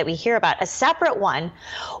 3%ers that we hear about, a separate one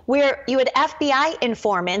where you had FBI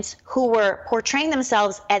informants who were portraying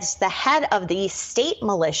themselves as the head of these state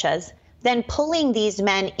militias, then pulling these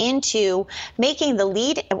men into making the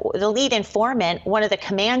lead informant one of the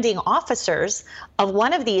commanding officers of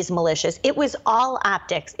one of these militias. It was all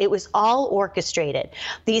optics. It was all orchestrated.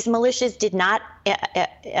 These militias did not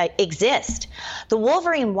exist. The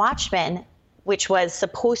Wolverine Watchmen, which was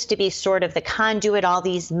supposed to be sort of the conduit, all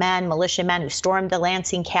these men, militiamen who stormed the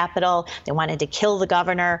Lansing Capitol, they wanted to kill the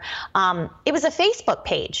governor. It was a Facebook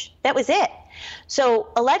page. That was it. So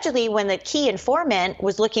allegedly, when the key informant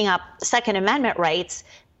was looking up Second Amendment rights,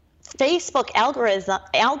 Facebook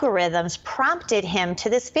algorithms prompted him to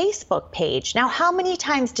this Facebook page. Now, how many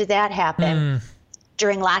times did that happen?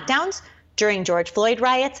 During lockdowns, during George Floyd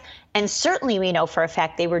riots, and certainly we know for a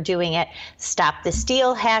fact they were doing it. Stop the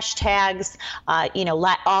Steal hashtags,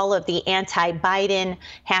 all of the anti-Biden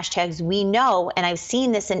hashtags. We know, and I've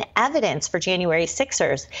seen this in evidence for January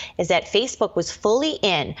 6ers, is that Facebook was fully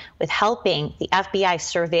in with helping the FBI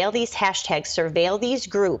surveil these hashtags, surveil these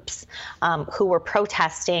groups who were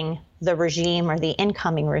protesting the regime or the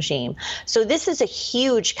incoming regime. So this is a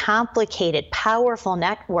huge, complicated, powerful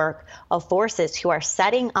network of forces who are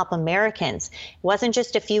setting up Americans. It wasn't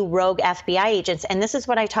just a few rogue FBI agents. And this is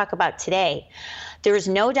what I talk about today. There is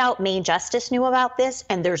no doubt Maine Justice knew about this,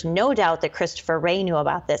 and there's no doubt that Christopher Wray knew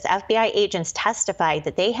about this. FBI agents testified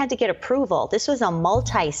that they had to get approval. This was a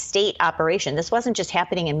multi-state operation. This wasn't just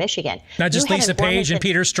happening in Michigan. Not just Lisa Page and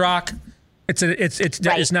Peter Strzok.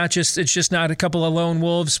 It's just not a couple of lone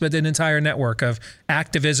wolves, but an entire network of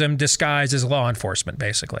activism disguised as law enforcement,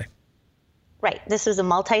 basically. Right. This was a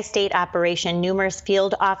multi-state operation, numerous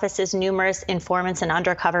field offices, numerous informants and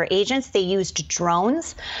undercover agents. They used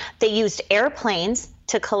drones. They used airplanes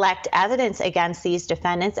to collect evidence against these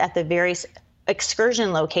defendants at the various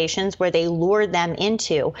excursion locations where they lured them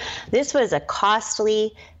into. This was a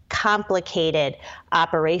costly, complicated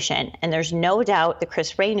operation, and there's no doubt that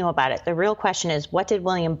Chris Wray knew about it. The real question is, what did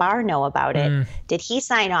William Barr know about it? Did he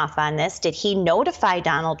sign off on this? Did he notify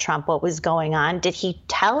Donald Trump what was going on? Did he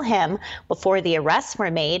tell him before the arrests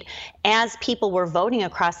were made, as people were voting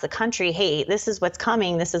across the country, hey, this is what's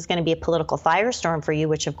coming, this is going to be a political firestorm for you,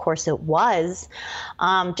 which of course it was.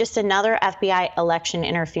 Just another FBI election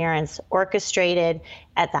interference orchestrated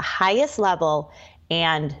at the highest level,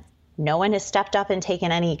 and no one has stepped up and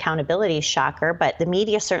taken any accountability, shocker, but the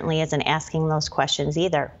media certainly isn't asking those questions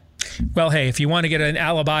either. Well, hey, if you want to get an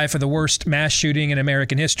alibi for the worst mass shooting in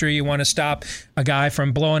American history, you want to stop a guy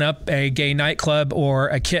from blowing up a gay nightclub, or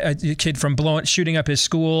a kid from shooting up his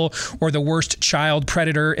school, or the worst child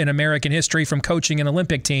predator in American history from coaching an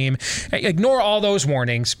Olympic team, ignore all those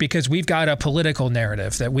warnings, because we've got a political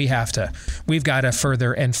narrative that we've got to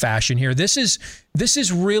further and fashion here. This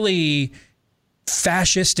is really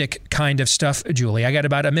fascistic kind of stuff, Julie. I got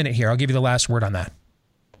about a minute here. I'll give you the last word on that.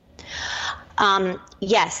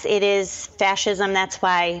 Yes, it is fascism. That's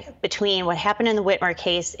why between what happened in the Whitmer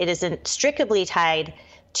case, it isn't strictly tied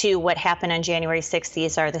to what happened on January 6th.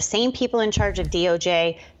 These are the same people in charge of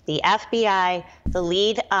DOJ, the FBI, the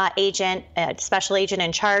lead agent, special agent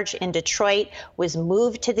in charge in Detroit was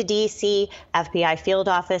moved to the D.C. FBI field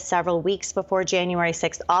office several weeks before January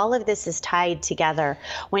 6th. All of this is tied together.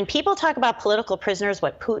 When people talk about political prisoners,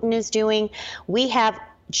 what Putin is doing, we have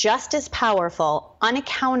just as powerful,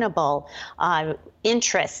 unaccountable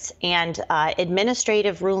interests and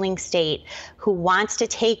administrative ruling state who wants to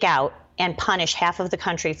take out and punish half of the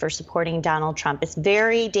country for supporting Donald Trump. It's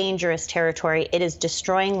very dangerous territory. It is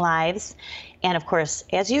destroying lives. And of course,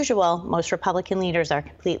 as usual, most Republican leaders are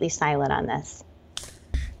completely silent on this.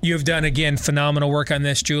 You've done, again, phenomenal work on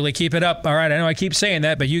this, Julie. Keep it up. All right, I know I keep saying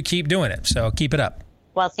that, but you keep doing it. So keep it up.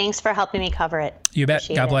 Well, thanks for helping me cover it. You bet.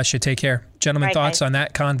 God bless you. Take care. Gentlemen, right, thoughts on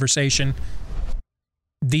that conversation?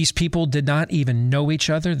 These people did not even know each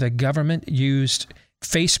other. The government used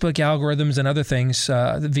Facebook algorithms and other things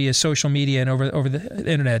via social media and over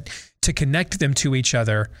the internet to connect them to each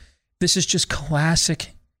other. This is just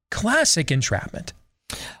classic entrapment.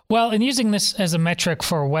 Well, and using this as a metric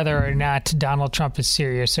for whether or not Donald Trump is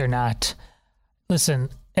serious or not, listen,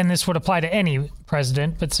 and this would apply to any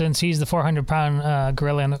president, but since he's the 400-pound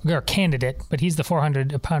gorilla, or candidate, but he's the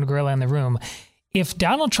 400-pound gorilla in the room, if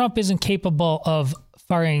Donald Trump isn't capable of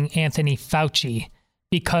firing Anthony Fauci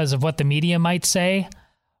because of what the media might say,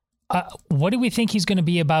 what do we think he's going to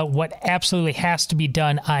be about what absolutely has to be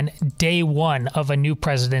done on day one of a new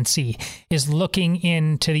presidency is looking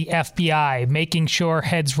into the FBI, making sure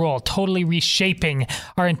heads roll, totally reshaping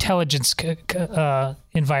our intelligence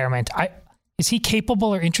environment. Is he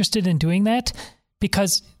capable or interested in doing that?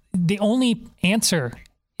 Because the only answer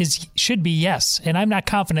should be yes, and I'm not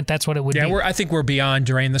confident that's what it would be. Yeah, I think we're beyond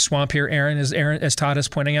drain the swamp here, Aaron, as Todd is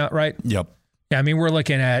pointing out, right? Yep. Yeah, I mean, we're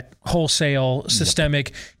looking at wholesale,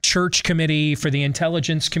 systemic church committee for the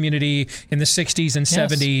intelligence community in the 60s and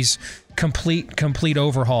 70s. Complete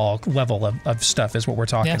overhaul level of stuff is what we're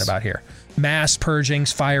talking about here. Mass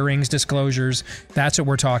purgings, firings, disclosures. That's what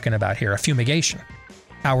we're talking about here. A fumigation.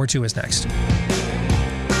 Hour 2 is next.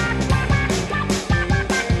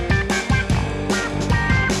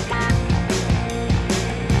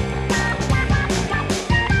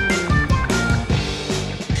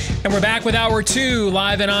 And we're back with Hour 2,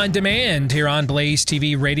 live and on demand here on Blaze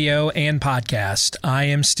TV, radio, and podcast. I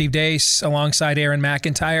am Steve Deace alongside Aaron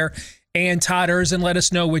McIntyre and Todd Erzin. Let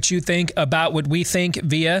us know what you think about what we think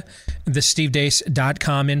via the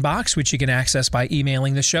stevedeace.com inbox, which you can access by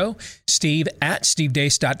emailing the show,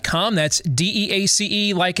 steve@stevedeace.com. That's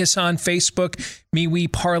DEACE. Like us on Facebook,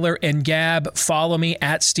 MeWe, Parler, and Gab. Follow me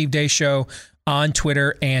at Steve Deace Show on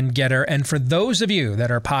Twitter and Getter. And for those of you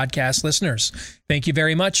that are podcast listeners, thank you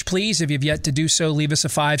very much. Please, if you've yet to do so, leave us a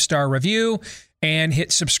 5-star review and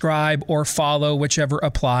hit subscribe or follow, whichever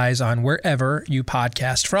applies on wherever you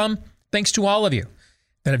podcast from. Thanks to all of you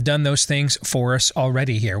that have done those things for us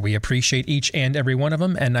already here. We appreciate each and every one of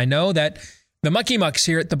them. And I know that the Mucky Mucks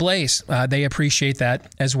here at The Blaze, they appreciate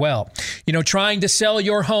that as well. You know, trying to sell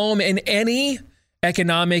your home in any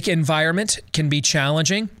economic environment can be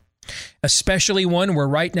challenging, especially one where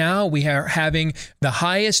right now we are having the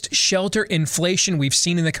highest shelter inflation we've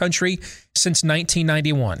seen in the country since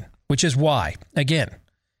 1991, which is why, again,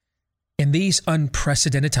 in these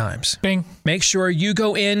unprecedented times, make sure you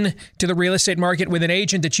go in to the real estate market with an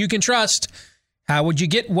agent that you can trust. How would you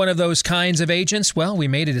get one of those kinds of agents? Well, we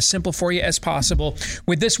made it as simple for you as possible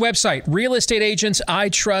with this website.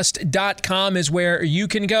 realestateagentsitrust.com is where you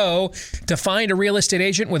can go to find a real estate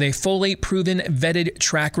agent with a fully proven, vetted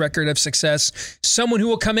track record of success. Someone who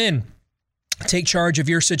will come in, take charge of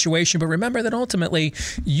your situation. But remember that ultimately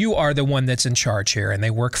you are the one that's in charge here and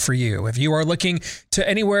they work for you. If you are looking to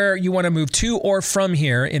anywhere you want to move to or from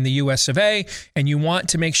here in the US of A and you want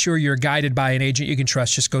to make sure you're guided by an agent you can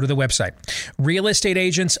trust, just go to the website,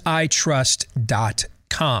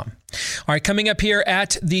 realestateagentsitrust.com. All right, coming up here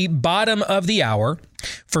at the bottom of the hour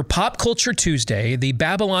for Pop Culture Tuesday, the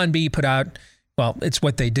Babylon Bee put out, well, it's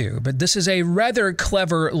what they do, but this is a rather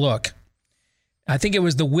clever look. I think it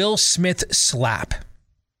was the Will Smith slap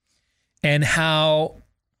and how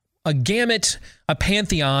a gamut, a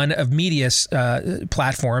pantheon of media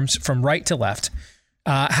platforms from right to left,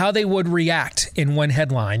 how they would react in one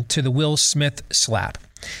headline to the Will Smith slap.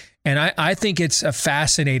 And I think it's a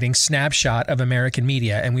fascinating snapshot of American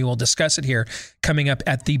media, and we will discuss it here coming up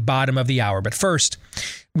at the bottom of the hour. But first,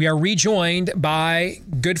 we are rejoined by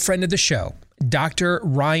good friend of the show, Dr.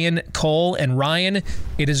 Ryan Cole. And Ryan,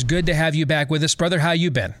 it is good to have you back with us. Brother, how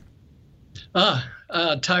you been?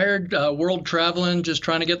 Tired, world traveling, just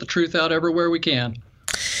trying to get the truth out everywhere we can.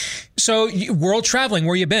 So, world traveling,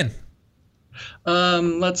 where you been?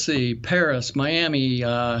 Let's see, Paris, Miami,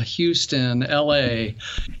 Houston, LA,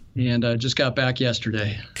 and just got back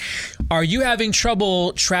yesterday. Are you having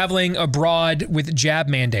trouble traveling abroad with jab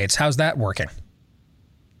mandates? How's that working?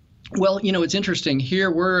 Well, it's interesting.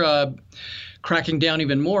 Here we're cracking down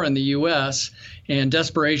even more in the U.S., and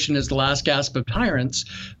desperation is the last gasp of tyrants.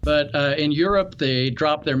 But in Europe, they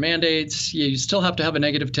dropped their mandates. You still have to have a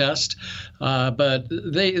negative test, but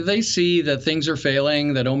they see that things are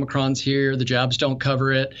failing, that Omicron's here, the jabs don't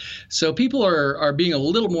cover it. So people are being a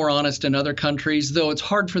little more honest in other countries, though it's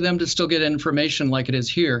hard for them to still get information like it is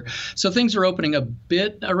here. So things are opening a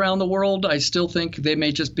bit around the world. I still think they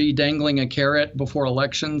may just be dangling a carrot before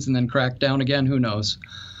elections and then crack down again. Who knows?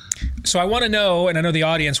 So I want to know, and I know the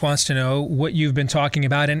audience wants to know, what you've been talking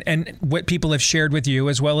about and what people have shared with you,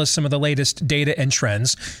 as well as some of the latest data and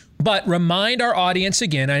trends. But remind our audience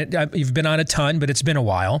again, you've been on a ton, but it's been a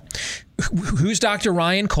while. Who's Dr.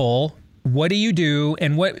 Ryan Cole? What do you do?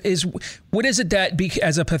 And what is it that,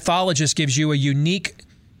 as a pathologist, gives you a unique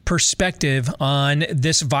perspective on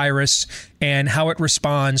this virus and how it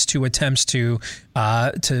responds to attempts to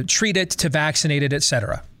treat it, to vaccinate it, et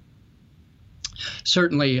cetera?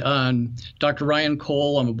 Certainly. Dr. Ryan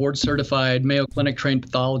Cole, I'm a board-certified Mayo Clinic-trained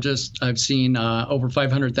pathologist. I've seen over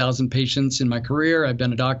 500,000 patients in my career. I've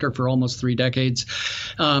been a doctor for almost 3 decades.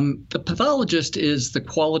 The pathologist is the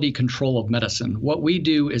quality control of medicine. What we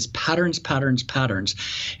do is patterns.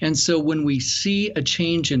 And so when we see a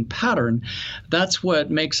change in pattern, that's what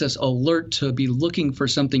makes us alert to be looking for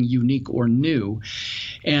something unique or new.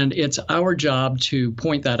 And it's our job to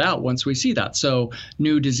point that out once we see that. So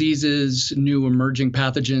new diseases, new emerging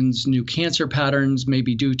pathogens, new cancer patterns,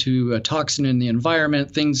 maybe due to a toxin in the environment,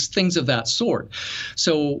 things of that sort.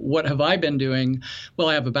 So what have I been doing? Well,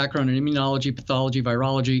 I have a background in immunology, pathology,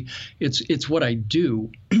 virology. It's what I do.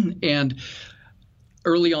 And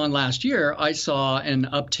early on last year, I saw an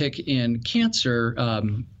uptick in cancer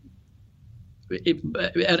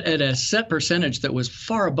at a set percentage that was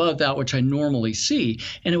far above that which I normally see.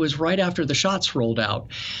 And it was right after the shots rolled out.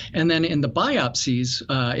 And then in the biopsies,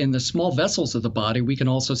 in the small vessels of the body, we can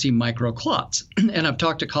also see microclots. And I've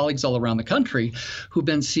talked to colleagues all around the country who've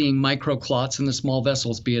been seeing microclots in the small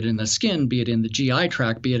vessels, be it in the skin, be it in the GI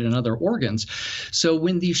tract, be it in other organs. So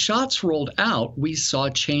when these shots rolled out, we saw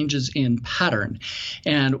changes in pattern.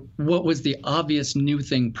 And what was the obvious new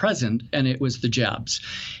thing present? And it was the jabs.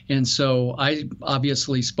 And so I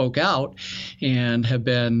obviously spoke out and have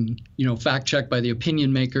been, fact-checked by the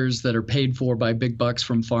opinion makers that are paid for by big bucks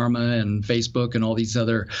from pharma and Facebook and all these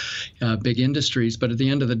other big industries. But at the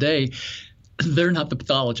end of the day, they're not the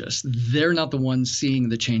pathologists. They're not the ones seeing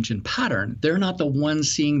the change in pattern. They're not the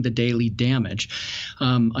ones seeing the daily damage.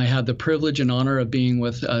 I had the privilege and honor of being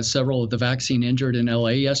with several of the vaccine injured in LA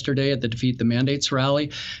yesterday at the Defeat the Mandates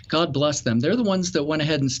rally. God bless them. They're the ones that went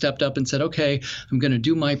ahead and stepped up and said, okay, I'm going to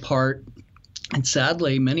do my part. And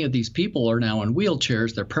sadly, many of these people are now in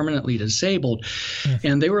wheelchairs. They're permanently disabled.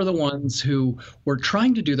 And they were the ones who were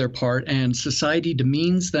trying to do their part, and society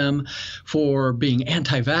demeans them for being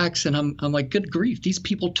anti-vax. And I'm like, good grief, these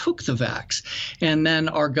people took the vax. And then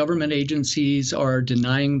our government agencies are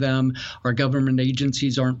denying them. Our government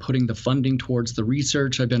agencies aren't putting the funding towards the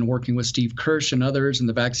research. I've been working with Steve Kirsch and others in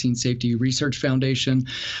the Vaccine Safety Research Foundation,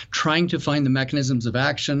 trying to find the mechanisms of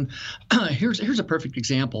action. Here's a perfect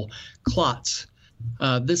example. Clots.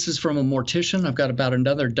 This is from a mortician. I've got about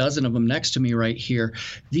another dozen of them next to me right here.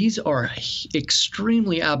 These are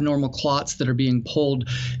extremely abnormal clots that are being pulled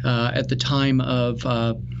at the time of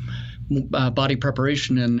body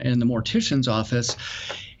preparation in the mortician's office.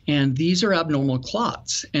 And these are abnormal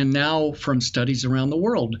clots. And now from studies around the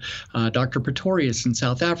world, Dr. Pretorius in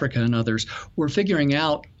South Africa and others, we're figuring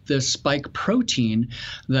out this spike protein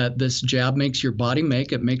that this jab makes your body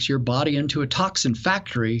make. It makes your body into a toxin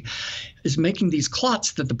factory. is making these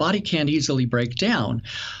clots that the body can't easily break down.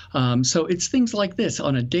 So it's things like this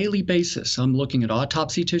on a daily basis. I'm looking at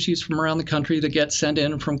autopsy tissues from around the country that get sent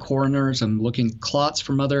in from coroners. I'm looking at clots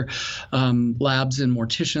from other labs and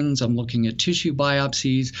morticians. I'm looking at tissue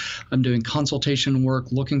biopsies. I'm doing consultation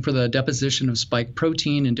work, looking for the deposition of spike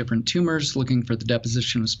protein in different tumors, looking for the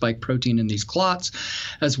deposition of spike protein in these clots,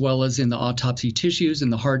 as well as in the autopsy tissues in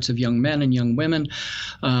the hearts of young men and young women.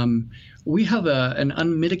 We have an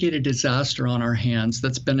unmitigated disaster on our hands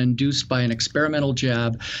that's been induced by an experimental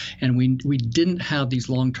jab, and we didn't have these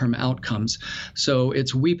long-term outcomes. So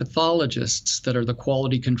it's we pathologists that are the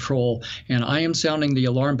quality control, and I am sounding the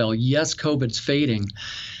alarm bell. Yes, COVID's fading,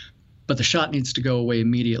 but the shot needs to go away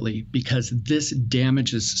immediately because this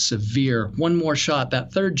damage is severe. One more shot,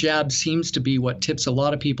 that third jab seems to be what tips a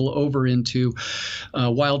lot of people over into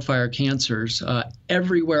wildfire cancers.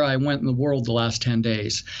 Everywhere I went in the world the last 10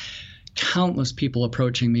 days, countless people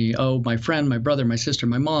approaching me. Oh, my friend, my brother, my sister,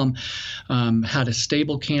 my mom had a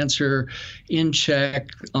stable cancer in check.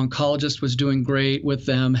 Oncologist was doing great with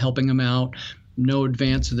them, helping them out. No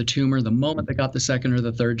advance of the tumor. The moment they got the second or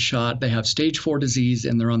the third shot, they have stage 4 disease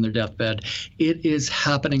and they're on their deathbed. It is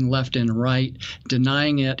happening left and right.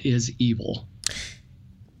 Denying it is evil.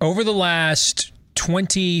 Over the last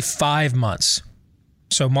 25 months,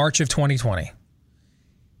 so March of 2020,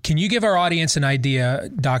 can you give our audience an idea,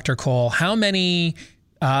 Dr. Cole, how many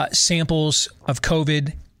samples of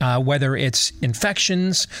COVID, whether it's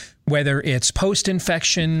infections, whether it's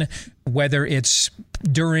post-infection, whether it's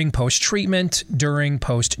during post-treatment, during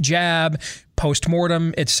post-jab,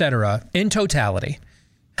 post-mortem, etc., in totality,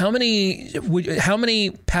 how many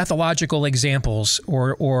pathological examples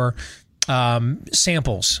or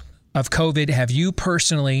samples of COVID have you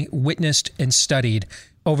personally witnessed and studied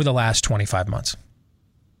over the last 25 months?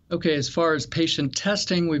 Okay, as far as patient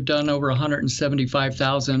testing, we've done over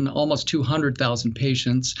 175,000, almost 200,000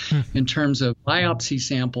 patients. In terms of biopsy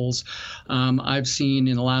samples, I've seen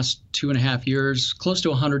in the last 2.5 years close to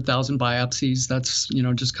 100,000 biopsies. That's,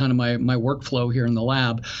 just kind of my workflow here in the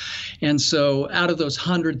lab. And so out of those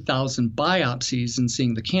 100,000 biopsies and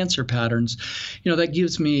seeing the cancer patterns, that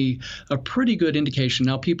gives me a pretty good indication.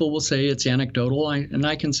 Now, people will say it's anecdotal, and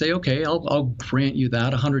I can say, okay, I'll grant you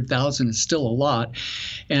that. 100,000 is still a lot.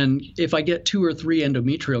 And if I get 2 or 3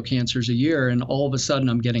 endometrial cancers a year and all of a sudden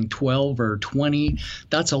I'm getting 12 or 20,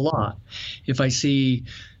 that's a lot. If I see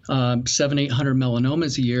 700-800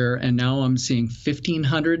 melanomas a year, and now I'm seeing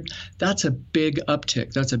 1,500. That's a big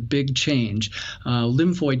uptick. That's a big change.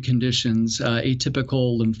 Lymphoid conditions,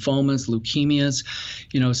 atypical lymphomas, leukemias.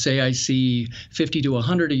 Say I see 50 to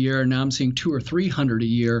 100 a year, and now I'm seeing 200 or 300 a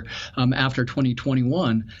year after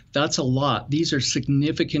 2021. That's a lot. These are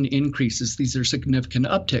significant increases. These are significant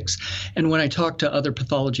upticks. And when I talk to other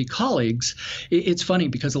pathology colleagues, it's funny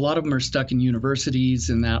because a lot of them are stuck in universities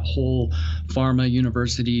and that whole pharma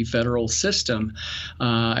university federal system.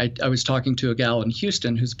 I was talking to a gal in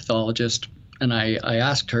Houston who's a pathologist, and I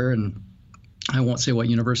asked her, and I won't say what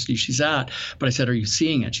university she's at, but I said, "Are you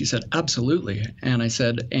seeing it?" She said, "Absolutely." And I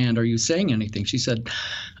said, "And are you saying anything?" She said,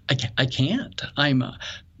 I can't.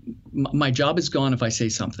 My job is gone if I say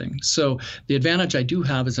something." So the advantage I do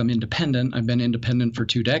have is I'm independent. I've been independent for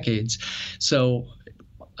 2 decades. So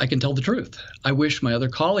I can tell the truth. I wish my other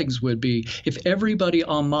colleagues would be. If everybody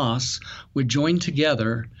en masse would join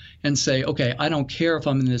together and say, okay, I don't care if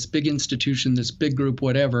I'm in this big institution, this big group,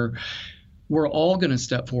 whatever, we're all going to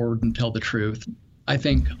step forward and tell the truth. I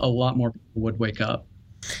think a lot more people would wake up.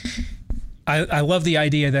 I love the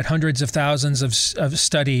idea that hundreds of thousands of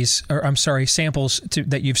studies, samples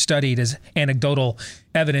that you've studied as anecdotal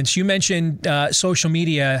evidence. You mentioned social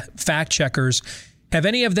media fact checkers. Have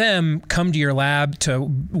any of them come to your lab to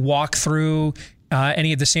walk through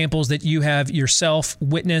any of the samples that you have yourself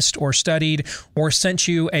witnessed or studied, or sent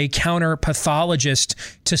you a counter pathologist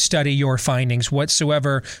to study your findings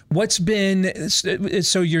whatsoever? What's been,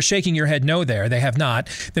 so you're shaking your head no there, they have not.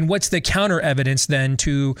 Then what's the counter evidence then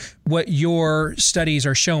to what your studies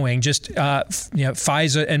are showing? Just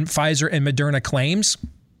Pfizer and Moderna claims?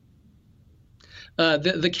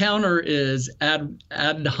 The counter is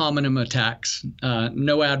ad hominem attacks,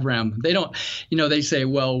 no ad rem. They don't, they say,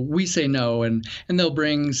 well, we say no, and they'll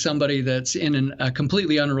bring somebody that's in a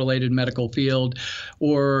completely unrelated medical field,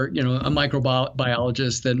 or, a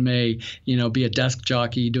microbiologist that may, be a desk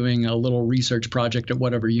jockey doing a little research project at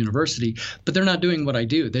whatever university, but they're not doing what I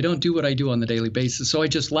do. They don't do what I do on the daily basis. So I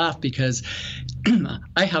just laugh because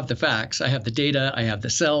I have the facts, I have the data, I have the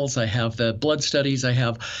cells, I have the blood studies, I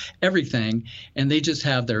have everything, and and they just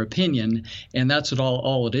have their opinion, and that's what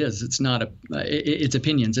all it is. It's not it's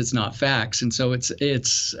opinions, it's not facts, and so it's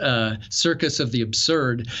circus of the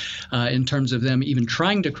absurd in terms of them even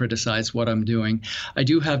trying to criticize what I'm doing. I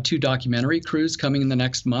do have 2 documentary crews coming in the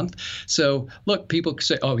next month. So look, people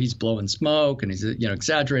say, oh, he's blowing smoke and he's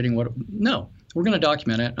exaggerating. No. We're going to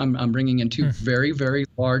document it. I'm bringing in 2 very, very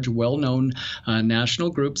large, well-known national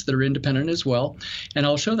groups that are independent as well, and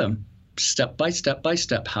I'll show them step by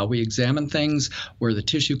step how we examine things, where the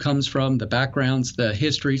tissue comes from, the backgrounds, the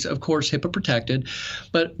histories, of course, HIPAA protected.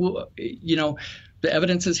 But, the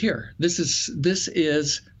evidence is here. This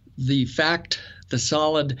is the fact, the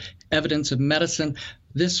solid evidence of medicine.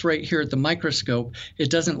 This right here at the microscope,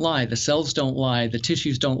 it doesn't lie. The cells don't lie. The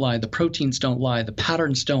tissues don't lie. The proteins don't lie. The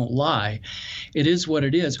patterns don't lie. It is what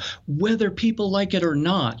it is. Whether people like it or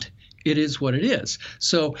not, it is what it is.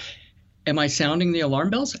 So am I sounding the alarm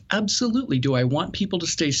bells? Absolutely. Do I want people to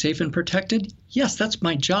stay safe and protected? Yes, that's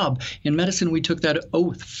my job. In medicine, we took that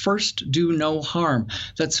oath. First, do no harm.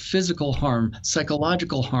 That's physical harm,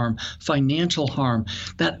 psychological harm, financial harm.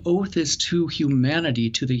 That oath is to humanity,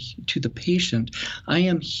 to the patient. I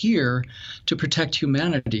am here to protect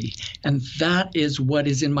humanity, and that is what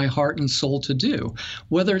is in my heart and soul to do.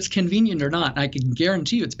 Whether it's convenient or not, I can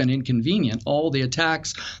guarantee you it's been inconvenient. All the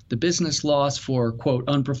attacks, the business loss for, quote,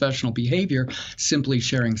 unprofessional behavior, simply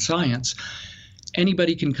sharing science.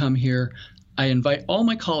 Anybody can come here. I invite all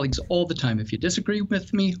my colleagues all the time. If you disagree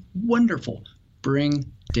with me, wonderful.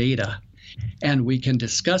 Bring data. And we can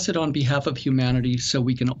discuss it on behalf of humanity so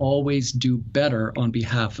we can always do better on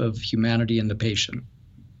behalf of humanity and the patient.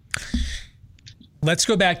 Let's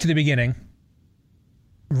go back to the beginning.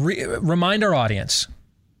 Remind our audience,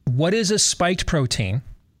 what is a spiked protein?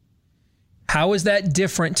 How is that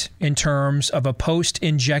different in terms of a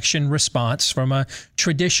post-injection response from a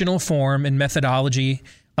traditional form and methodology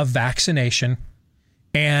of vaccination?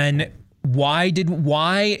 And why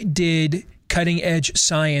did cutting edge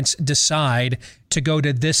science decide to go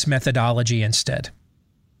to this methodology instead?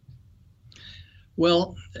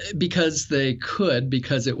 Well, because they could,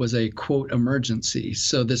 because it was a, quote, emergency.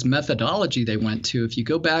 So this methodology they went to, if you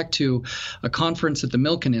go back to a conference at the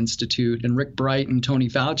Milken Institute, and Rick Bright and Tony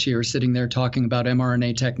Fauci are sitting there talking about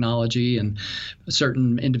mRNA technology, and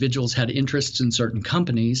certain individuals had interests in certain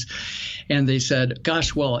companies, and they said,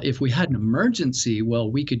 gosh, well, if we had an emergency,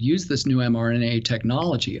 well, we could use this new mRNA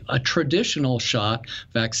technology. A traditional shot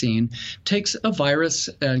vaccine takes a virus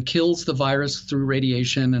and kills the virus through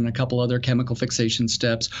radiation and a couple other chemical fixation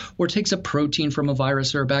steps, or takes a protein from a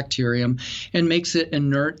virus or a bacterium and makes it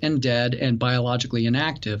inert and dead and biologically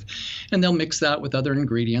inactive. And they'll mix that with other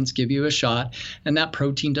ingredients, give you a shot, and that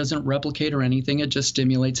protein doesn't replicate or anything. It just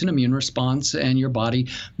stimulates an immune response, and your body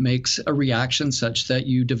makes a reaction such that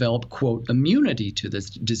you develop, quote, immunity to this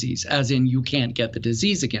disease, as in you can't get the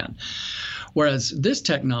disease again. Whereas this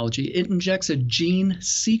technology, it injects a gene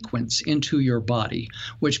sequence into your body,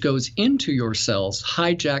 which goes into your cells,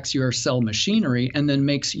 hijacks your cell machinery, and then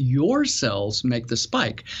makes your cells make the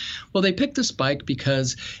spike. Well, they picked the spike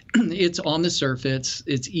because it's on the surface,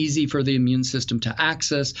 it's easy for the immune system to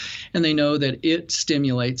access, and they know that it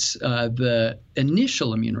stimulates the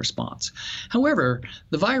initial immune response. However,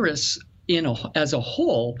 the virus as a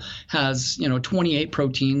whole has 28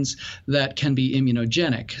 proteins that can be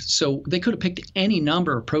immunogenic. So they could have picked any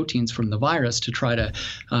number of proteins from the virus to try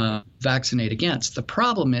to vaccinate against. The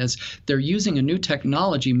problem is they're using a new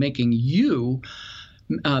technology making you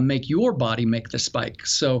make your body make the spike.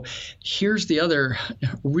 So here's the other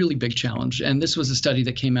really big challenge. And this was a study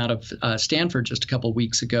that came out of Stanford just a couple of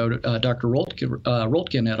weeks ago, Dr.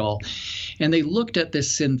 Roltgen et al. And they looked at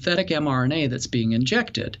this synthetic mRNA that's being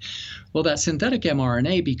injected. Well, that synthetic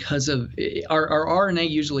mRNA, because of our RNA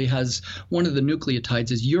usually has one of the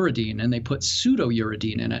nucleotides is uridine, and they put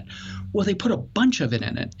pseudouridine in it. Well, they put a bunch of it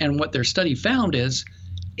in it. And what their study found is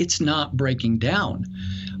it's not breaking down.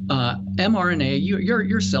 mRNA,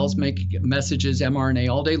 your cells make messages mRNA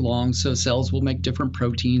all day long, so cells will make different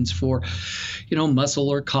proteins for, muscle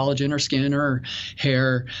or collagen or skin or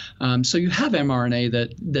hair. So you have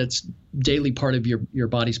mRNA that's daily part of your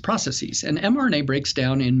body's processes. And mRNA breaks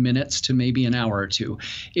down in minutes to maybe an hour or two.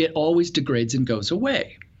 It always degrades and goes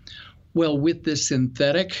away. Well, with this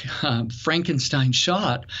synthetic Frankenstein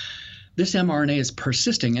shot, this mRNA is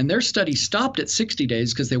persisting, and their study stopped at 60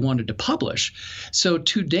 days because they wanted to publish. So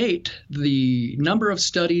to date, the number of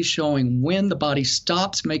studies showing when the body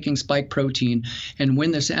stops making spike protein and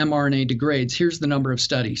when this mRNA degrades, here's the number of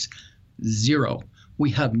studies: 0. We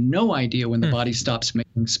have no idea when the body stops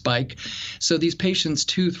making spike. So these patients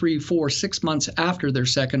 2, 3, 4, 6 months after their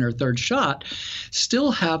second or third shot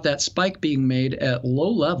still have that spike being made at low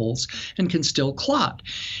levels and can still clot.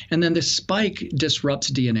 And then this spike disrupts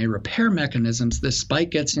DNA repair mechanisms. This spike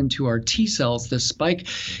gets into our T cells. This spike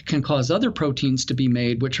can cause other proteins to be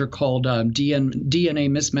made, which are called DNA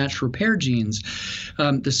mismatch repair genes.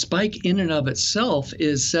 The spike in and of itself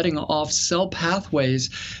is setting off cell pathways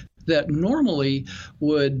that normally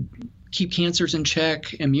would keep cancers in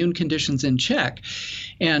check, immune conditions in check.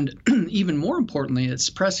 And even more importantly, it's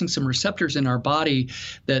suppressing some receptors in our body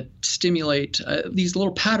that stimulate these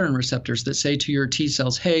little pattern receptors that say to your T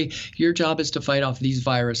cells, hey, your job is to fight off these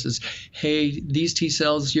viruses. Hey, these T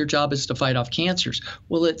cells, your job is to fight off cancers.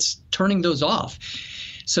 Well, it's turning those off.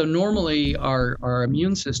 So normally our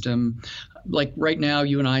immune system, like right now,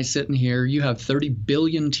 you and I sitting here, you have 30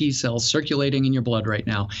 billion T cells circulating in your blood right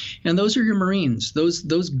now. And those are your Marines. Those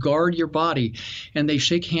guard your body. And they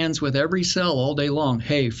shake hands with every cell all day long.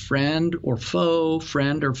 Hey, friend or foe,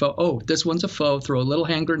 friend or foe. Oh, this one's a foe. Throw a little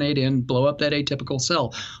hand grenade in, blow up that atypical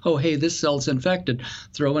cell. Oh, hey, this cell's infected.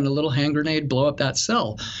 Throw in a little hand grenade, blow up that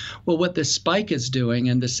cell. Well, what this spike is doing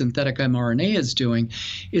and the synthetic mRNA is doing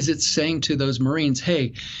is it's saying to those Marines,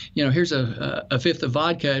 hey, here's a fifth of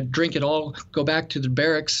vodka, drink it all, go back to the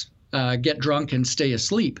barracks, get drunk and stay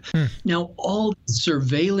asleep. Now, all the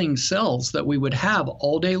surveilling cells that we would have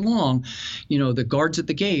all day long, the guards at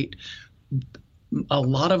the gate, a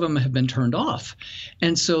lot of them have been turned off.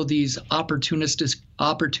 And so these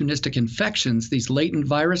opportunistic infections, these latent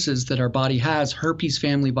viruses that our body has, herpes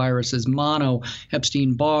family viruses, mono,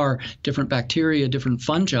 Epstein-Barr, different bacteria, different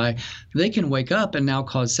fungi, they can wake up and now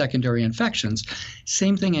cause secondary infections.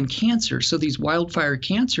 Same thing in cancer. So these wildfire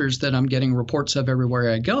cancers that I'm getting reports of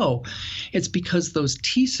everywhere I go, it's because those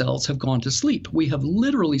T cells have gone to sleep. We have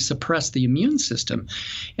literally suppressed the immune system.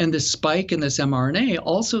 And this spike in this mRNA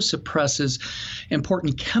also suppresses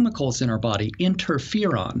important chemicals in our body,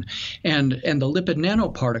 interferon and the lipid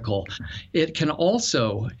nanoparticle. It can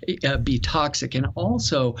also be toxic and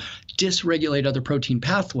also dysregulate other protein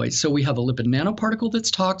pathways. So we have a lipid nanoparticle that's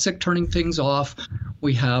toxic, turning things off.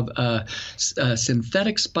 We have a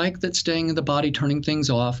synthetic spike that's staying in the body, turning things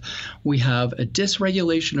off. We have a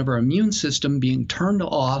dysregulation of our immune system being turned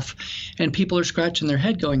off, and people are scratching their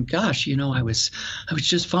head going, gosh, I was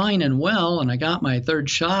just fine and well, and I got my third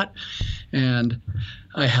shot, and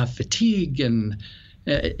I have fatigue and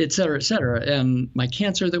et cetera, and my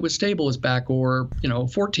cancer that was stable is back, or, a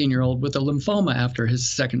 14-year-old with a lymphoma after his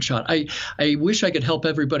second shot. I wish I could help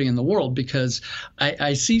everybody in the world because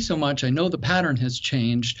I see so much. I know the pattern has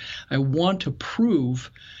changed. I want to prove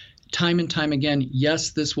time and time again,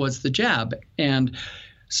 yes, this was the jab. And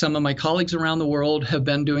some of my colleagues around the world have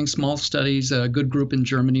been doing small studies, a good group in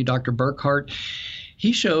Germany, Dr. Burkhardt.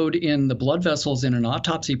 He showed in the blood vessels in an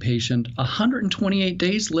autopsy patient, 128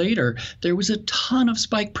 days later, there was a ton of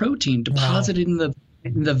spike protein deposited in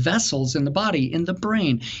the vessels in the body, in the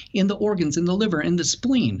brain, in the organs, in the liver, in the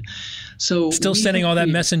spleen. So still sending all that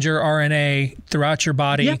messenger RNA throughout your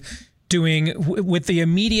body, doing with the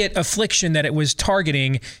immediate affliction that it was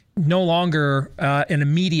targeting, no longer an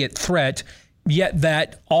immediate threat, yet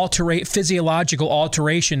that physiological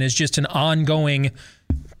alteration is just an ongoing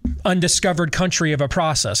undiscovered country of a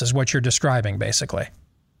process is what you're describing, basically.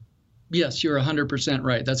 Yes, you're 100%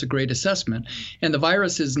 right. That's a great assessment. And the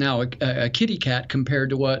virus is now a kitty cat compared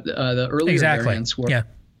to what the earlier variants were. Yeah.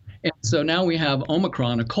 And so now we have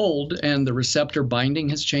Omicron, a cold, and the receptor binding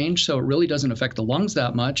has changed, so it really doesn't affect the lungs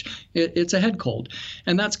that much. It's a head cold,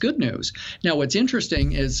 and that's good news. Now, what's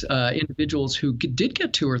interesting is individuals who did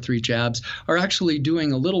get 2 or 3 jabs are actually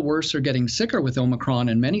doing a little worse or getting sicker with Omicron.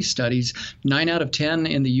 In many studies, 9 out of 10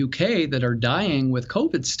 in the UK that are dying with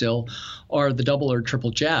COVID still are the double or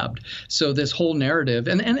triple jabbed. So this whole narrative,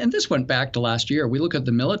 and this went back to last year. We look at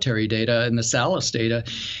the military data and the SALIS data,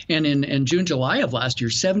 and in June, July of last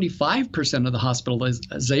year, 75% of the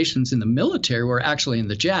hospitalizations in the military were actually in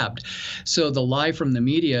the jabbed. So the lie from the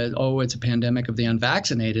media, it's a pandemic of the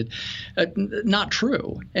unvaccinated, not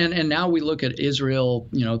true. And now we look at Israel,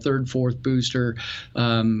 3rd, 4th booster,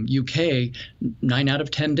 UK, 9 out of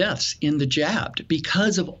 10 deaths in the jabbed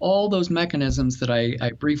because of all those mechanisms that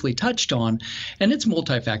I briefly touched on. And it's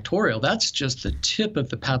multifactorial. That's just the tip of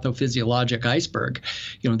the pathophysiologic iceberg.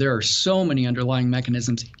 There are so many underlying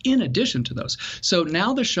mechanisms in addition to those. So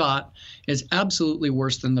now the shot shot is absolutely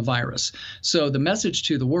worse than the virus. So the message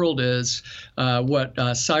to the world is what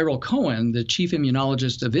Cyril Cohen, the chief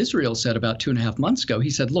immunologist of Israel, said about 2.5 months ago. He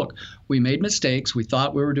said, look, we made mistakes. We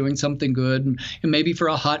thought we were doing something good. And maybe for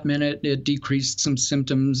a hot minute, it decreased some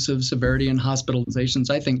symptoms of severity and hospitalizations.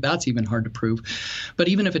 I think that's even hard to prove. But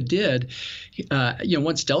even if it did,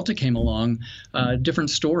 once Delta came along, different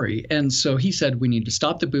story. And so he said, we need to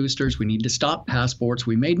stop the boosters. We need to stop passports.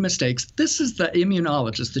 We made mistakes. This is the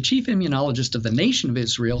immunologist, the chief immunologist of the nation of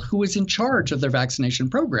Israel, who was in charge of their vaccination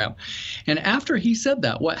program. And after he said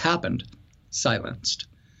that, what happened? Silenced.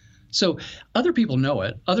 So other people know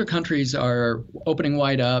it. Other countries are opening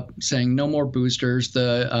wide up, saying no more boosters.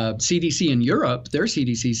 The CDC in Europe, their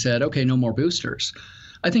CDC said, okay, no more boosters.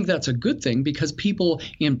 I think that's a good thing because people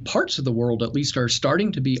in parts of the world at least are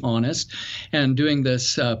starting to be honest and doing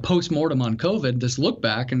this post-mortem on COVID, this look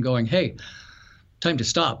back and going, hey, time to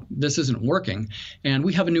stop. This isn't working. And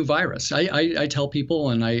we have a new virus. I tell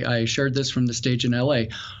people, and I shared this from the stage in LA,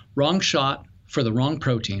 wrong shot for the wrong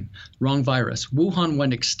protein, wrong virus. Wuhan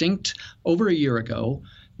went extinct over a year ago.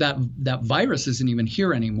 That virus isn't even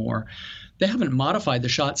here anymore. They haven't modified the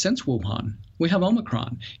shot since Wuhan. We have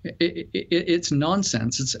Omicron. It's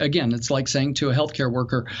nonsense. It's like saying to a healthcare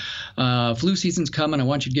worker, flu season's coming. I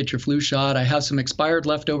want you to get your flu shot. I have some expired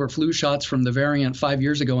leftover flu shots from the variant 5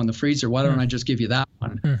 years ago in the freezer. Why don't I just give you that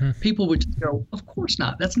one? Mm-hmm. People would go, of course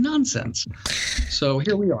not. That's nonsense. So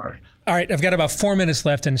here we are. All right, I've got about 4 minutes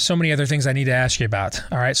left and so many other things I need to ask you about.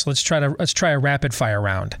 All right, so let's try a rapid fire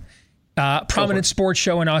round. Prominent sports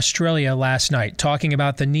show in Australia last night talking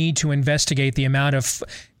about the need to investigate the amount of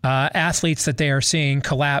athletes that they are seeing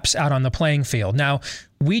collapse out on the playing field. Now,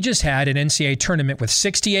 we just had an NCAA tournament with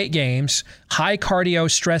 68 games, high cardio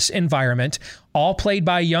stress environment, all played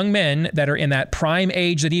by young men that are in that prime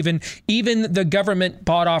age that even the government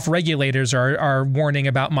bought off regulators are warning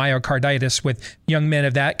about myocarditis with young men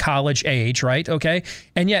of that college age, right? Okay.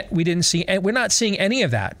 And yet we're not seeing any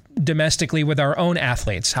of that domestically with our own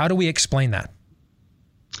athletes. How do we explain that?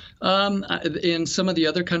 In some of the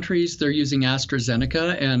other countries, they're using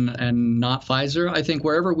AstraZeneca and not Pfizer. I think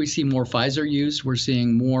wherever we see more Pfizer used, we're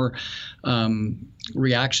seeing more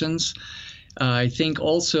reactions. I think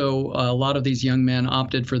also a lot of these young men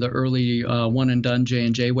opted for the early one-and-done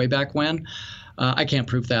J&J way back when. I can't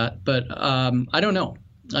prove that, but I don't know.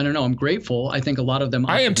 I'm grateful. I think a lot of them.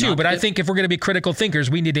 I am too, but I think if we're going to be critical thinkers,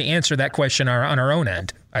 we need to answer that question on our own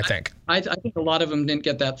end, I think. I think a lot of them didn't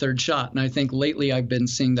get that third shot. And I think lately I've been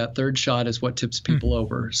seeing that third shot is what tips people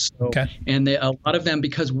over. So, okay. And a lot of them,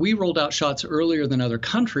 because we rolled out shots earlier than other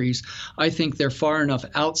countries, I think they're far enough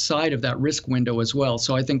outside of that risk window as well.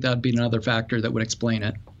 So I think that'd be another factor that would explain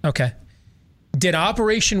it. Okay. Did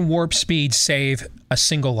Operation Warp Speed save a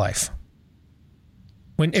single life?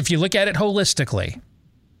 If you look at it holistically,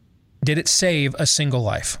 did it save a single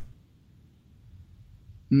life?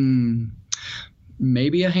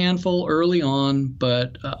 Maybe a handful early on,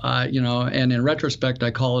 but, and in retrospect, I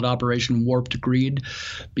call it Operation Warped Greed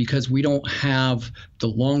because we don't have the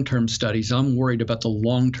long-term studies. I'm worried about the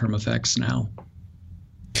long-term effects now.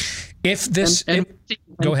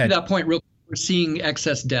 Go ahead. To that point, real quick, we're seeing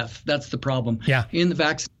excess death. That's the problem. Yeah. In the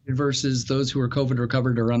vaccinated versus those who are COVID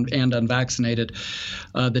recovered and unvaccinated,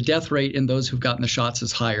 the death rate in those who've gotten the shots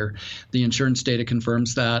is higher. The insurance data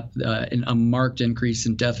confirms that. A marked increase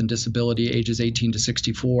in death and disability ages 18 to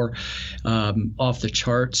 64, off the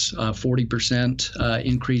charts, 40%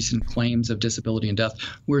 increase in claims of disability and death.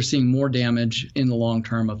 We're seeing more damage in the long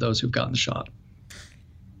term of those who've gotten the shot.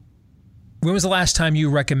 When was the last time you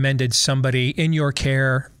recommended somebody in your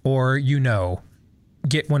care or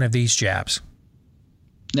get one of these jabs?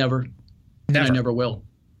 Never. And I never will.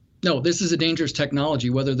 No, this is a dangerous technology,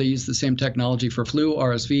 whether they use the same technology for flu,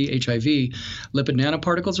 RSV, HIV. Lipid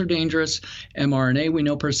nanoparticles are dangerous. mRNA we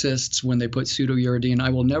know persists when they put pseudouridine. I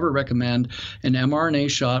will never recommend an mRNA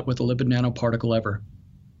shot with a lipid nanoparticle ever.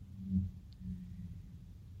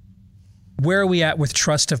 Where are we at with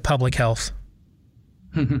trust of public health?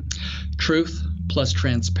 Truth plus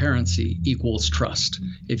transparency equals trust.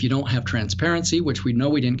 If you don't have transparency, which we know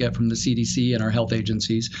we didn't get from the CDC and our health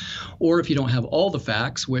agencies, or if you don't have all the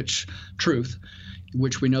facts, which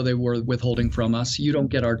we know they were withholding from us, you don't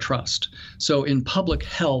get our trust. So in public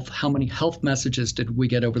health, how many health messages did we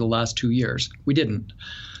get over the last 2 years? We didn't.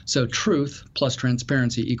 So truth plus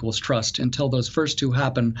transparency equals trust. Until those first two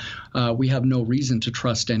happen, we have no reason to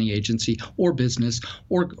trust any agency or business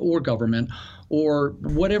or government or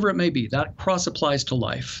whatever it may be. That cross applies to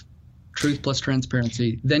life. Truth plus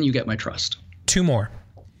transparency, then you get my trust. Two more.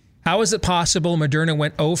 How is it possible Moderna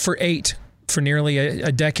went 0 for 8 for nearly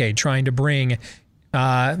a decade trying to bring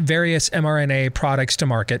various mRNA products to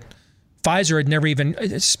market. Pfizer had never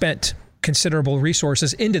even spent considerable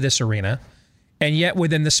resources into this arena. And yet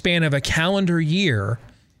within the span of a calendar year,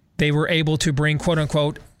 they were able to bring, quote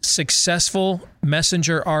unquote, successful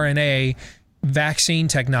messenger RNA vaccine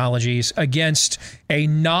technologies against a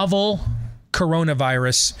novel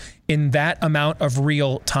coronavirus in that amount of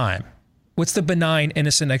real time. What's the benign,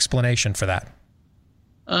 innocent explanation for that?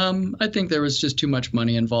 I think there was just too much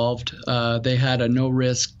money involved. They had a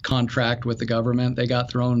no-risk contract with the government. They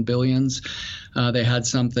got their own billions. They had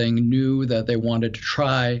something new that they wanted to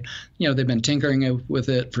try. They've been tinkering with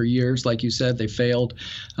it for years. Like you said, they failed.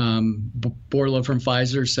 Bourla from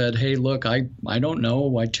Pfizer said, hey, look, I don't know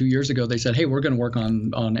why 2 years ago they said, hey, we're going to work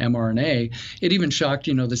on mRNA. It even shocked,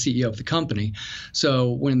 the CEO of the company.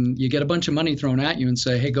 So when you get a bunch of money thrown at you and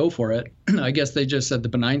say, hey, go for it, I guess they just said the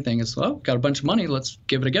benign thing is, well, got a bunch of money, let's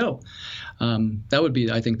give it a go. That would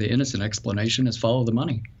be, I think, the innocent explanation is follow the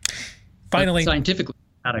money. Finally, but scientifically,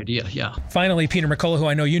 bad idea, yeah. Finally, Peter McCullough, who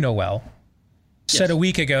I know you know well, said a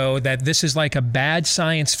week ago that this is like a bad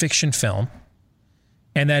science fiction film,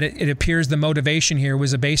 and that it appears the motivation here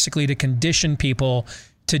was basically to condition people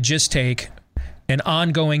to just take an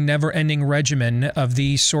ongoing, never-ending regimen of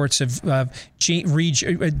these sorts of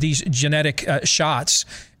these genetic shots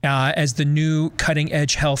as the new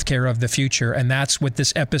cutting-edge healthcare of the future, and that's what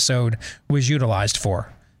this episode was utilized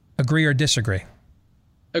for. Agree or disagree?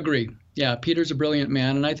 Agree. Yeah, Peter's a brilliant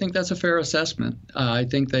man, and I think that's a fair assessment. I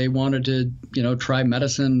think they wanted to, try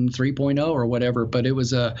medicine 3.0 or whatever, but it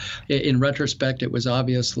was in retrospect, it was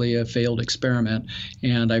obviously a failed experiment,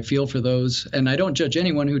 and I feel for those, and I don't judge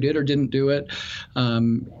anyone who did or didn't do it.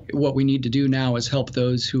 What we need to do now is help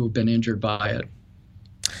those who have been injured by it.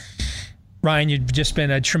 Ryan, you've just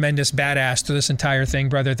been a tremendous badass to this entire thing,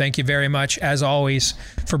 brother. Thank you very much, as always,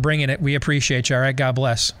 for bringing it. We appreciate you. All right, God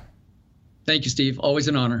bless. Thank you, Steve. Always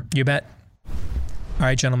an honor. You bet. All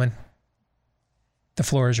right, gentlemen. The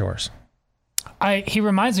floor is yours. He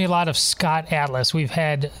reminds me a lot of Scott Atlas. We've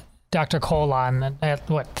had Dr. Cole on at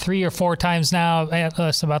 3 or 4 times now,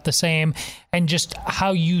 Atlas about the same, and just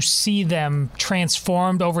how you see them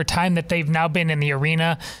transformed over time, that they've now been in the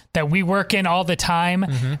arena that we work in all the time,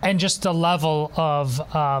 and just the level of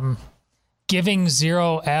giving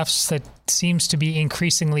 0 Fs that seems to be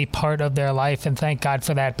increasingly part of their life, and thank God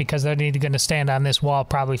for that, because they're going to stand on this wall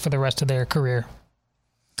probably for the rest of their career.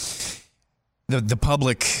 The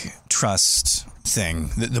public trust thing,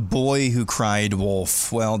 the boy who cried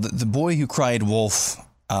wolf. Well, the boy who cried wolf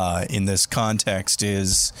in this context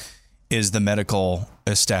is the medical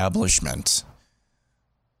establishment.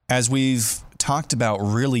 As we've talked about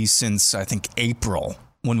really since, I think, April,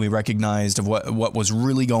 when we recognized of what was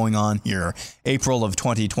really going on here, April of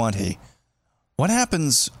 2020. What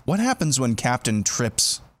happens when Captain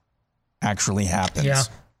Trips actually happens?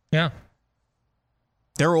 Yeah.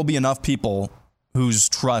 There will be enough people whose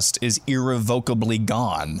trust is irrevocably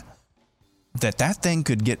gone that thing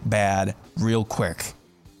could get bad real quick.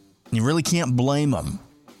 And you really can't blame them.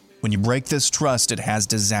 When you break this trust, it has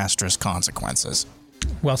disastrous consequences.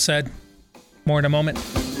 Well said. More in a moment.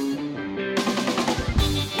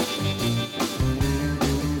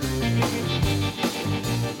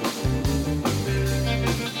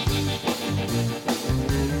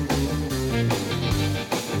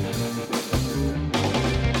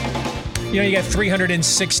 You got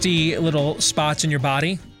 360 little spots in your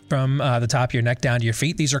body from the top of your neck down to your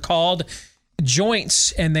feet. These are called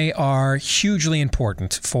joints, and they are hugely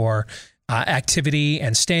important for activity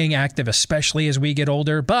and staying active, especially as we get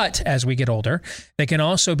older. But as we get older, they can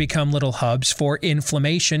also become little hubs for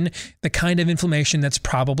inflammation, the kind of inflammation that's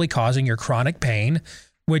probably causing your chronic pain,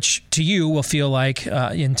 which to you will feel like,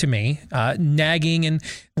 and to me, nagging and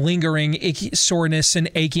lingering soreness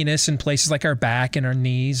and achiness in places like our back and our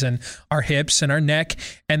knees and our hips and our neck.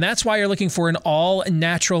 And that's why you're looking for an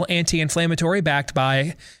all-natural anti-inflammatory backed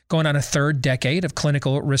by going on a 3rd decade of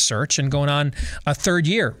clinical research and going on a 3rd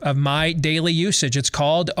year of my daily usage. It's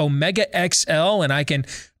called Omega XL, and I can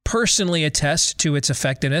personally attest to its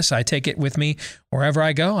effectiveness. I take it with me wherever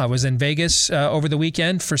I go. I was in Vegas over the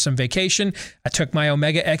weekend for some vacation. I took my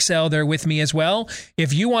Omega XL there with me as well.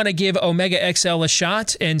 If you want to give Omega XL a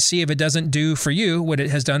shot and see if it doesn't do for you what it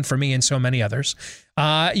has done for me and so many others,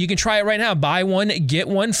 you can try it right now. Buy one, get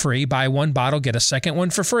one free. Buy one bottle, get a second one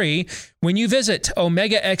for free when you visit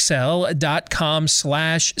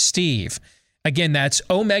omegaxl.com/Steve. Again, that's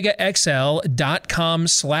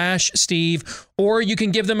omegaxl.com/Steve, or you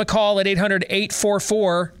can give them a call at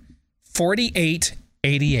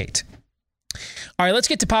 800-844-4888. All right, let's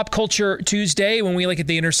get to Pop Culture Tuesday, when we look at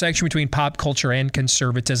the intersection between pop culture and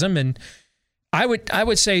conservatism. And I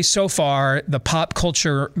would say so far the pop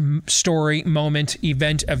culture story, moment,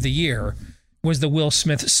 event of the year was the Will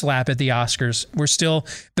Smith slap at the Oscars.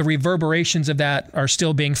 The reverberations of that are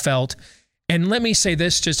still being felt. And let me say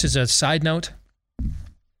this just as a side note,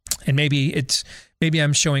 and maybe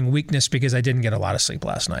I'm showing weakness because I didn't get a lot of sleep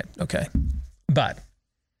last night, okay? But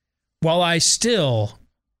while I still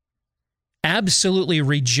absolutely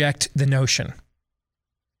reject the notion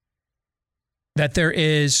that there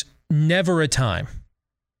is never a time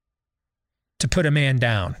to put a man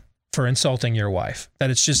down for insulting your wife, that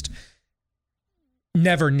it's just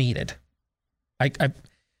never needed.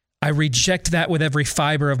 I reject that with every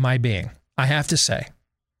fiber of my being. I have to say,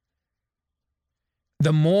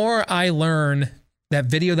 the more I learn that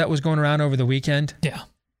video that was going around over the weekend,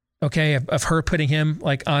 okay, of her putting him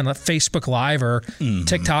like on a Facebook Live or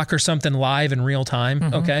TikTok or something live in real time,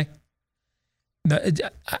 okay,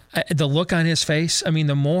 the look on his face, I mean,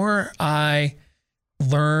 the more I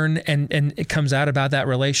learn and it comes out about that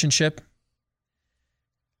relationship,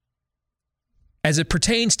 as it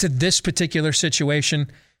pertains to this particular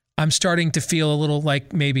situation, I'm starting to feel a little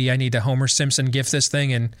like maybe I need to Homer Simpson gift this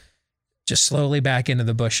thing and just slowly back into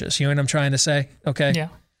the bushes. You know what I'm trying to say? Okay. Yeah.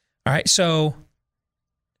 All right. So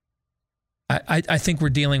I think we're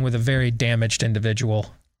dealing with a very damaged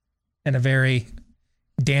individual and a very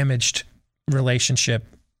damaged relationship.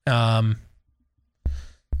 And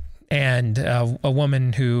a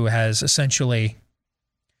woman who has essentially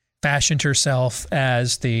fashioned herself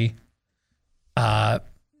as the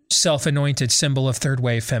self-anointed symbol of third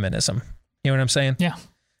wave feminism. You know what I'm saying? Yeah.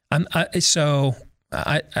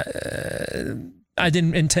 I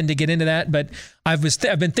didn't intend to get into that, but I've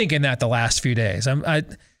been thinking that the last few days. I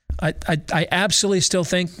absolutely still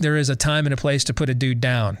think there is a time and a place to put a dude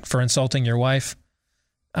down for insulting your wife.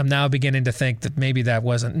 I'm now beginning to think that maybe that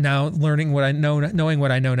wasn't. Now knowing what I know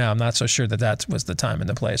now, I'm not so sure that was the time and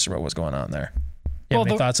the place or what was going on there. You have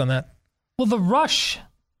any thoughts on that? Well, the rush,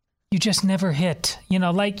 you just never hit. You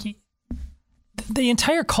know, like the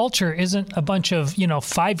entire culture isn't a bunch of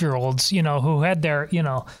 5-year-olds, who had their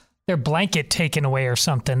blanket taken away or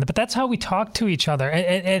something. But that's how we talk to each other.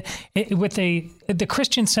 With the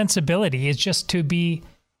Christian sensibility is just to be.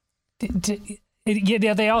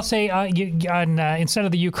 They all say instead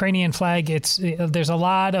of the Ukrainian flag, there's a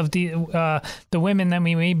lot of the women that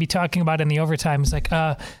we may be talking about in the overtime. It's like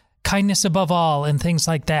kindness above all and things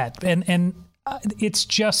like that. And it's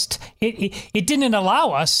just it didn't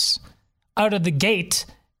allow us out of the gate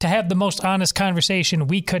to have the most honest conversation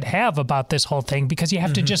we could have about this whole thing, because you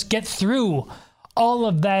have to just get through all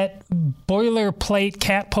of that boilerplate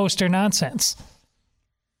cat poster nonsense.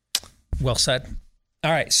 Well said.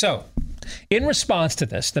 All right. So in response to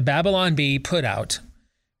this, the Babylon Bee put out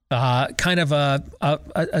kind of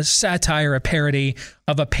a satire, a parody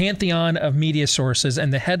of a pantheon of media sources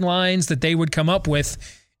and the headlines that they would come up with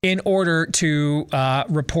in order to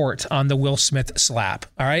report on the Will Smith slap.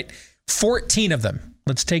 All right. 14 of them.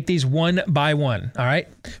 Let's take these one by one. All right.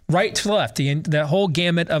 Right to left, the whole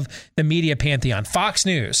gamut of the media pantheon. Fox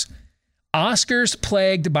News. Oscars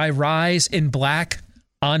plagued by rise in black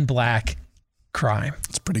on black crime.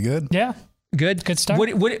 It's pretty good. Yeah. Good start.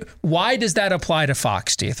 Why does that apply to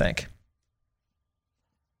Fox, do you think?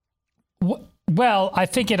 Well, I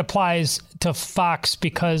think it applies to Fox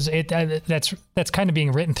because that's kind of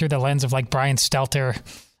being written through the lens of like Brian Stelter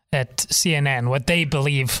at CNN, what they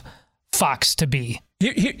believe Fox to be.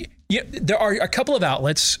 There are a couple of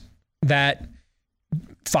outlets that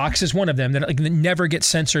Fox is one of them that never get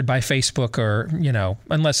censored by Facebook or,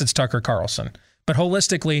 unless it's Tucker Carlson, but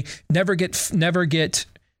holistically never get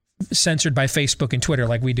censored by Facebook and Twitter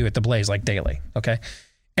like we do at The Blaze, like daily. Okay.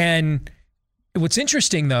 And what's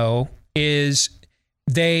interesting though, is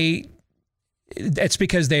it's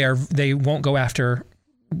because they won't go after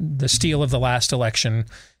the steal of the last election,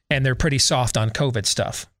 and they're pretty soft on COVID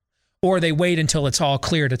stuff. Or they wait until it's all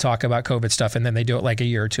clear to talk about COVID stuff, and then they do it like a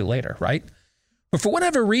year or two later, right? But for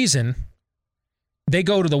whatever reason, they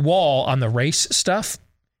go to the wall on the race stuff.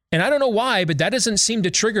 And I don't know why, but that doesn't seem to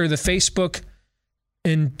trigger the Facebook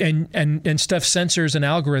and stuff censors and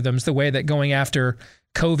algorithms the way that going after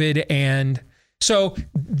COVID. And so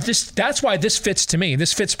that's why this fits to me.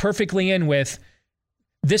 This fits perfectly in with,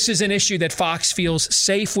 this is an issue that Fox feels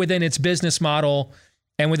safe within its business model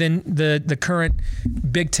and within the current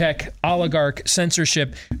big tech oligarch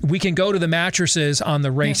censorship. We can go to the mattresses on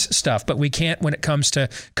the race stuff, but we can't when it comes to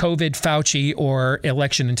COVID, Fauci, or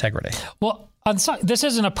election integrity. Well, this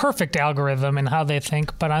isn't a perfect algorithm in how they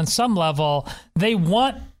think, but on some level, they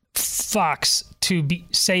want Fox to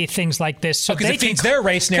say things like this, so because it feeds their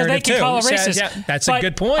race narrative they can too. Call it racist. Yeah, that's a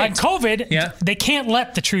good point. On COVID, they can't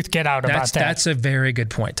let the truth get out about that. That's a very good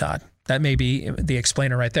point, Todd. That may be the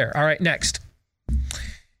explainer right there. All right, next.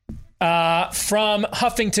 From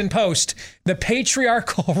Huffington Post, the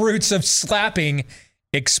patriarchal roots of slapping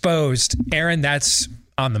exposed. Aaron, that's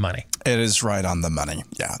on the money. It is right on the money.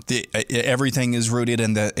 Yeah, everything is rooted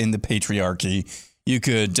in the patriarchy. You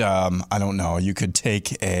could, I don't know, you could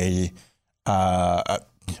take a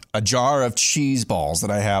jar of cheese balls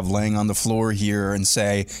that I have laying on the floor here and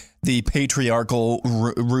say, the patriarchal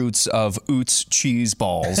roots of Oots cheese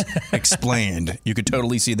balls explained. You could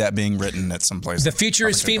totally see that being written at some place. The future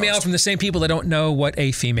is female from the same people that don't know what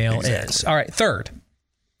a female is. All right, third.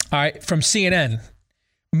 All right, from CNN.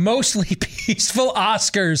 Mostly peaceful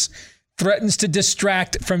Oscars threatens to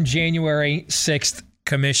distract from January 6th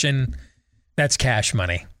commission. That's cash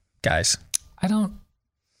money, guys. I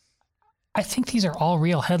think these are all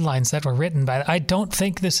real headlines that were written by. I don't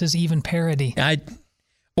think this is even parody.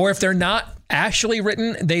 Or if they're not actually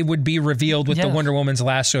written, they would be revealed with the Wonder Woman's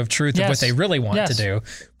lasso of truth of what they really want to do,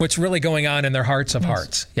 what's really going on in their hearts of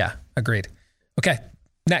hearts. Yeah, agreed. Okay,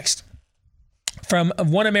 next. From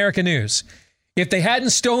One America News. If they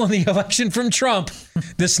hadn't stolen the election from Trump,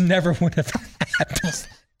 this never would have happened.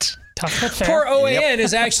 Poor OAN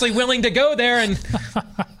is actually willing to go there, and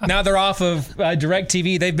now they're off of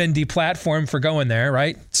DirecTV. They've been deplatformed for going there,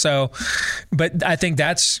 right? So, but I think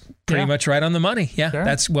that's pretty much right on the money. Yeah,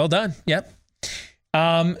 that's well done. Yep.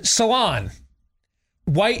 Salon.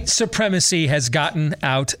 White supremacy has gotten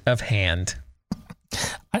out of hand.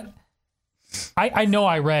 I know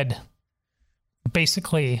I read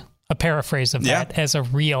basically a paraphrase of that as a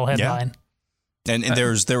real headline. And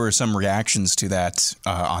there were some reactions to that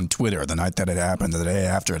on Twitter the night that it happened, the day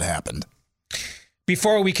after it happened.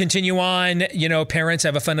 Before we continue on, parents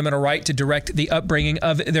have a fundamental right to direct the upbringing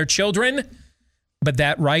of their children, but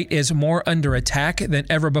that right is more under attack than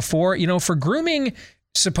ever before. For grooming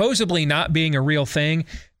supposedly not being a real thing,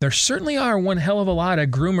 there certainly are one hell of a lot of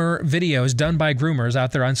groomer videos done by groomers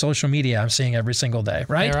out there on social media I'm seeing every single day,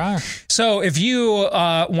 right? There are. So if you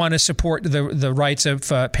want to support the rights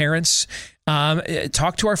of parents,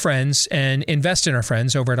 talk to our friends and invest in our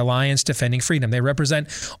friends over at Alliance Defending Freedom. They represent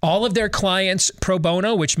all of their clients pro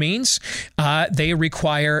bono, which means they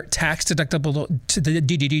require tax deductible,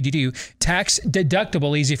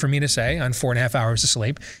 easy for me to say on 4.5 hours of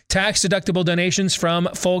sleep, tax deductible donations from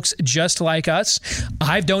folks just like us.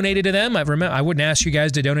 I've donated to them. I wouldn't ask you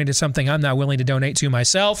guys to donate to something I'm not willing to donate to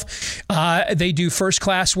myself. They do first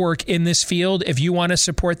class work in this field. If you want to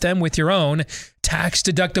support them with your own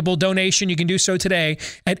tax-deductible donation, you can do so today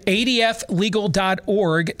at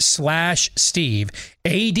adflegal.org/Steve.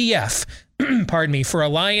 ADF, pardon me, for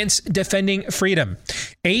Alliance Defending Freedom.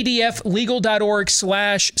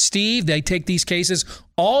 adflegal.org/Steve. They take these cases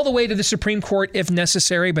all the way to the Supreme Court if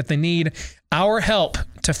necessary, but they need our help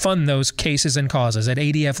to fund those cases and causes at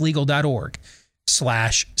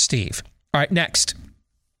adflegal.org/Steve. All right, next.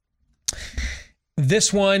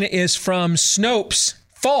 This one is from Snopes.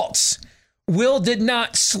 False. Will did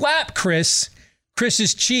not slap Chris.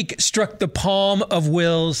 Chris's cheek struck the palm of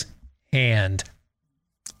Will's hand.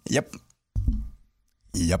 Yep.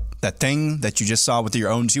 That thing that you just saw with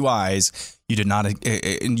your own two eyes, you did not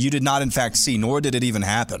in fact see, nor did it even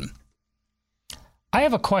happen. I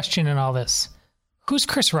have a question in all this. Who's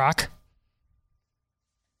Chris Rock?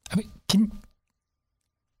 I mean,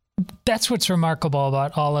 that's what's remarkable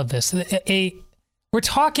about all of this. We're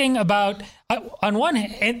talking about, on one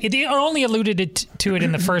hand, it only alluded to it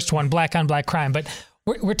in the first one, black on black crime, but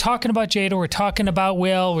we're talking about Jada, we're talking about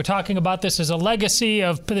Will, we're talking about this as a legacy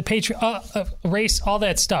of the race, all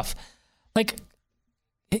that stuff. Like,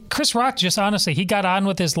 Chris Rock, just honestly, he got on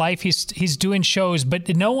with his life, he's doing shows, but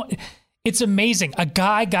it's amazing. A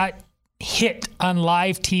guy got hit on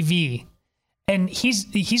live TV, and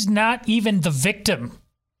he's not even the victim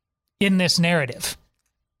in this narrative.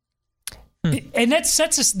 And that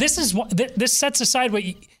sets us. This sets aside what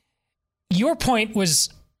your point was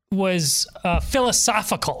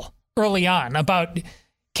philosophical early on about,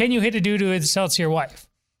 can you hit a dude who insults your wife?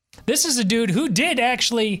 This is a dude who did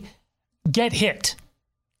actually get hit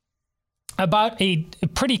about a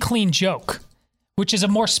pretty clean joke, which is a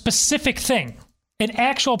more specific thing, an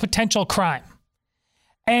actual potential crime.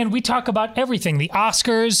 And we talk about everything. The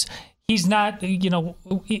Oscars. He's not.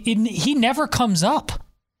 He never comes up.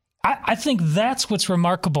 I think that's what's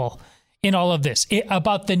remarkable in all of this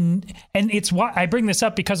and it's why I bring this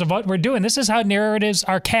up, because of what we're doing. This is how narratives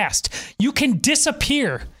are cast. You can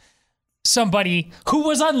disappear somebody who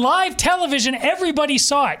was on live television. Everybody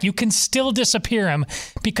saw it. You can still disappear him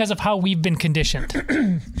because of how we've been conditioned.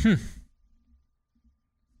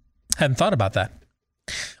 Hadn't thought about that.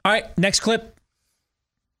 All right, next clip.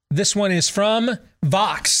 This one is from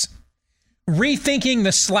Vox. Rethinking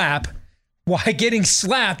the slap. Why getting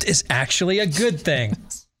slapped is actually a good thing.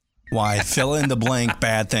 Why fill in the blank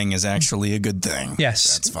bad thing is actually a good thing.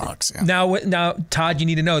 Yes. That's Vox. Yeah. Now, Todd, you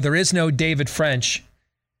need to know there is no David French.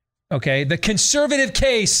 Okay, the conservative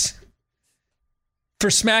case for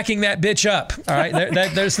smacking that bitch up. All right,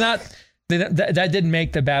 there's not that didn't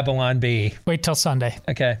make the Babylon Bee. Wait till Sunday.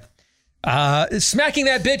 Okay, smacking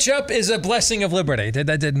that bitch up is a blessing of liberty.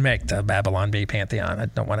 That didn't make the Babylon Bee pantheon. I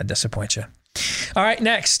don't want to disappoint you. All right,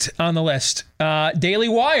 next on the list, Daily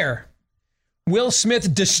Wire. Will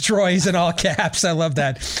Smith destroys, in all caps. I love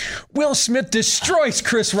that. Will Smith destroys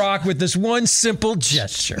Chris Rock with this one simple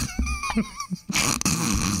gesture.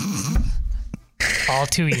 All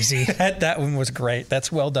too easy. That one was great.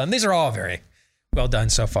 That's well done. These are all very well done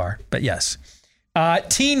so far. But yes.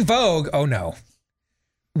 Teen Vogue. Oh, no.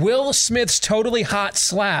 Will Smith's totally hot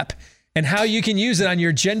slap and how you can use it on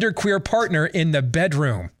your genderqueer partner in the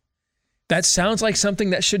bedroom. That sounds like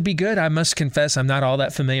something that should be good. I must confess, I'm not all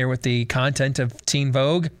that familiar with the content of Teen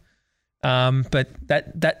Vogue. But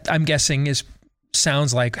that I'm guessing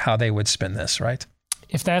sounds like how they would spin this, right?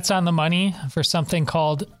 If that's on the money for something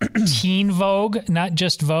called Teen Vogue, not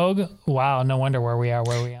just Vogue, wow, no wonder where we are.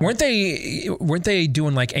 Weren't they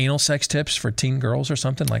doing like anal sex tips for teen girls or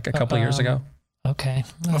something like a couple of years ago? Okay.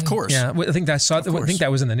 Of course. Yeah, I think that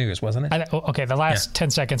was in the news, wasn't it? Okay, the last 10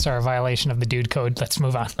 seconds are a violation of the dude code. Let's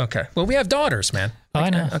move on. Okay. Well, we have daughters, man. I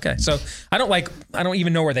know. Okay. So I don't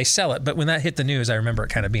even know where they sell it, but when that hit the news, I remember it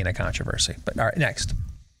kind of being a controversy. But all right, next.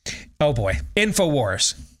 Oh boy.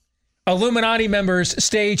 InfoWars. Illuminati members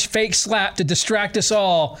stage fake slap to distract us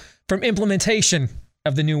all from implementation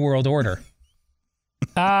of the New World Order.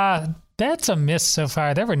 That's a miss so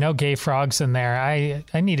far. There were no gay frogs in there.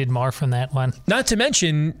 I needed more from that one. Not to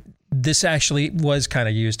mention, this actually was kind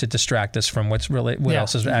of used to distract us from what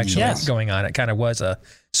else is actually going on. It kind of was a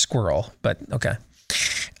squirrel, but okay.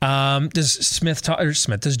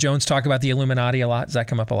 Does Jones talk about the Illuminati a lot? Does that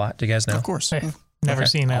come up a lot? Do you guys know? Of course. I've never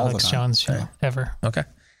seen Alex Jones show ever. Okay.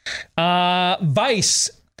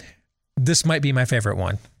 Vice. This might be my favorite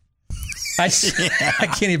one. I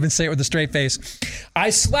can't even say it with a straight face. I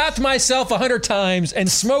slapped myself 100 times and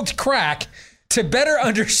smoked crack to better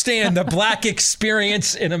understand the black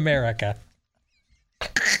experience in America.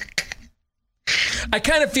 I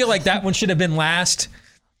kind of feel like that one should have been last.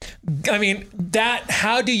 I mean,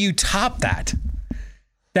 how do you top that?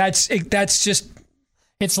 That's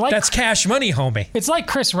cash money, homie. It's like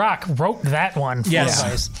Chris Rock wrote that one.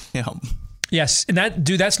 Yes. Yeah. Yes, and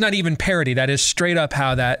that's not even parody. That is straight up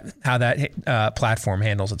how that platform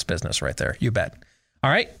handles its business right there. You bet.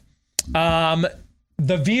 All right.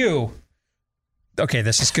 The View. Okay,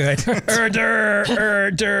 this is good. All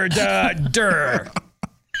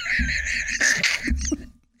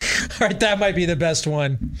right, that might be the best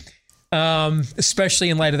one. Especially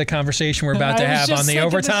in light of the conversation we're about to have on the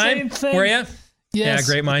overtime. Were you? Yes. Yeah,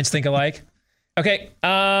 great minds think alike. Okay.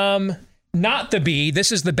 Not the Bee.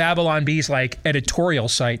 This is the Babylon Bee's editorial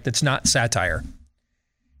site that's not satire.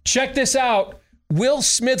 Check this out. Will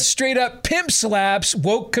Smith straight up pimp slaps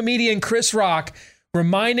woke comedian Chris Rock,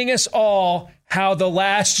 reminding us all how The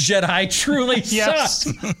Last Jedi truly sucked.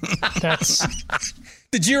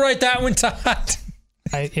 Did you write that one, Todd?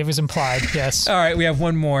 It was implied, yes. All right, we have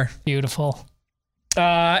one more. Beautiful.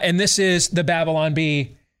 And this is the Babylon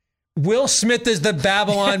Bee. Will Smith is the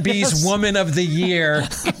Babylon Bee's Woman of the Year.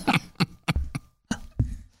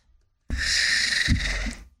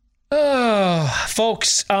 Oh,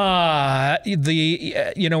 folks, when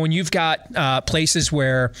you've got places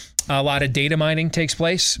where a lot of data mining takes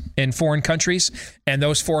place in foreign countries, and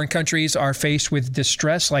those foreign countries are faced with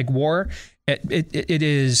distress like war, it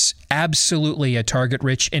is absolutely a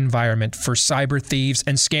target-rich environment for cyber thieves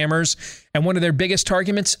and scammers. And one of their biggest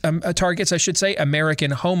targets, American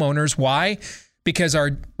homeowners. Why? Because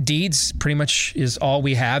our deeds pretty much is all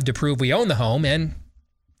we have to prove we own the home, and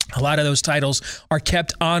a lot of those titles are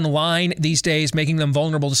kept online these days, making them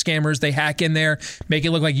vulnerable to scammers. They hack in there, make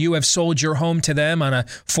it look like you have sold your home to them on a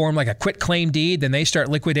form like a quitclaim deed. Then they start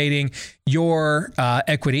liquidating your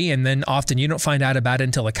equity, and then often you don't find out about it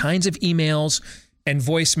until the kinds of emails and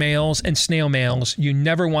voicemails and snail mails you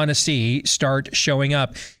never want to see start showing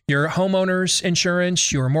up. Your homeowner's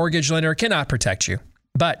insurance, your mortgage lender cannot protect you.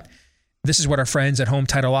 But This is what our friends at Home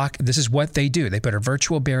Title Lock, this is what they do. They put a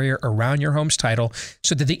virtual barrier around your home's title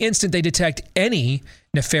so that the instant they detect any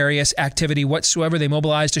nefarious activity whatsoever, they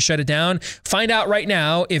mobilize to shut it down. Find out right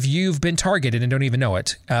now if you've been targeted and don't even know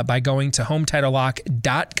it by going to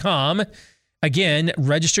HomeTitleLock.com. Again,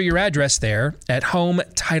 register your address there at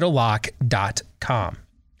HomeTitleLock.com.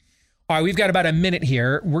 All right, we've got about a minute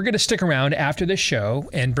here. We're going to stick around after the show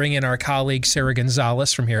and bring in our colleague Sarah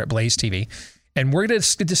Gonzalez from here at Blaze TV. And we're going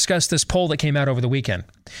to discuss this poll that came out over the weekend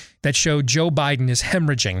that showed Joe Biden is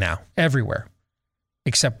hemorrhaging now everywhere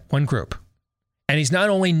except one group. And he's not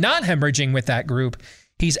only not hemorrhaging with that group,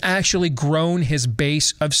 he's actually grown his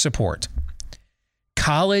base of support.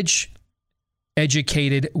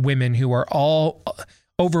 College-educated women who are all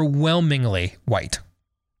overwhelmingly white.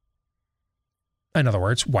 In other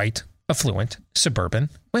words, white, affluent,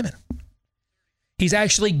 suburban women. He's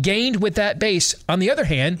actually gained with that base. On the other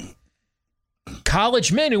hand,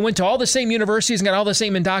 college men who went to all the same universities and got all the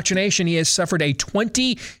same indoctrination, he has suffered a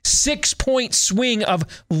 26-point swing of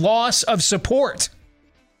loss of support.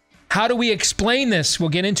 How do we explain this? We'll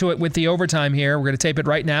get into it with the overtime here. We're going to tape it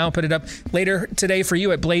right now, put it up later today for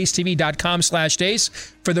you at blazetv.com/days.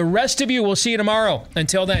 For the rest of you, we'll see you tomorrow.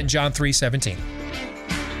 Until then, John 3:17.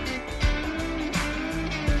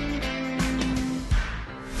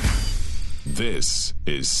 This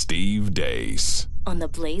is Steve Deace on the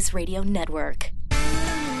Blaze Radio Network.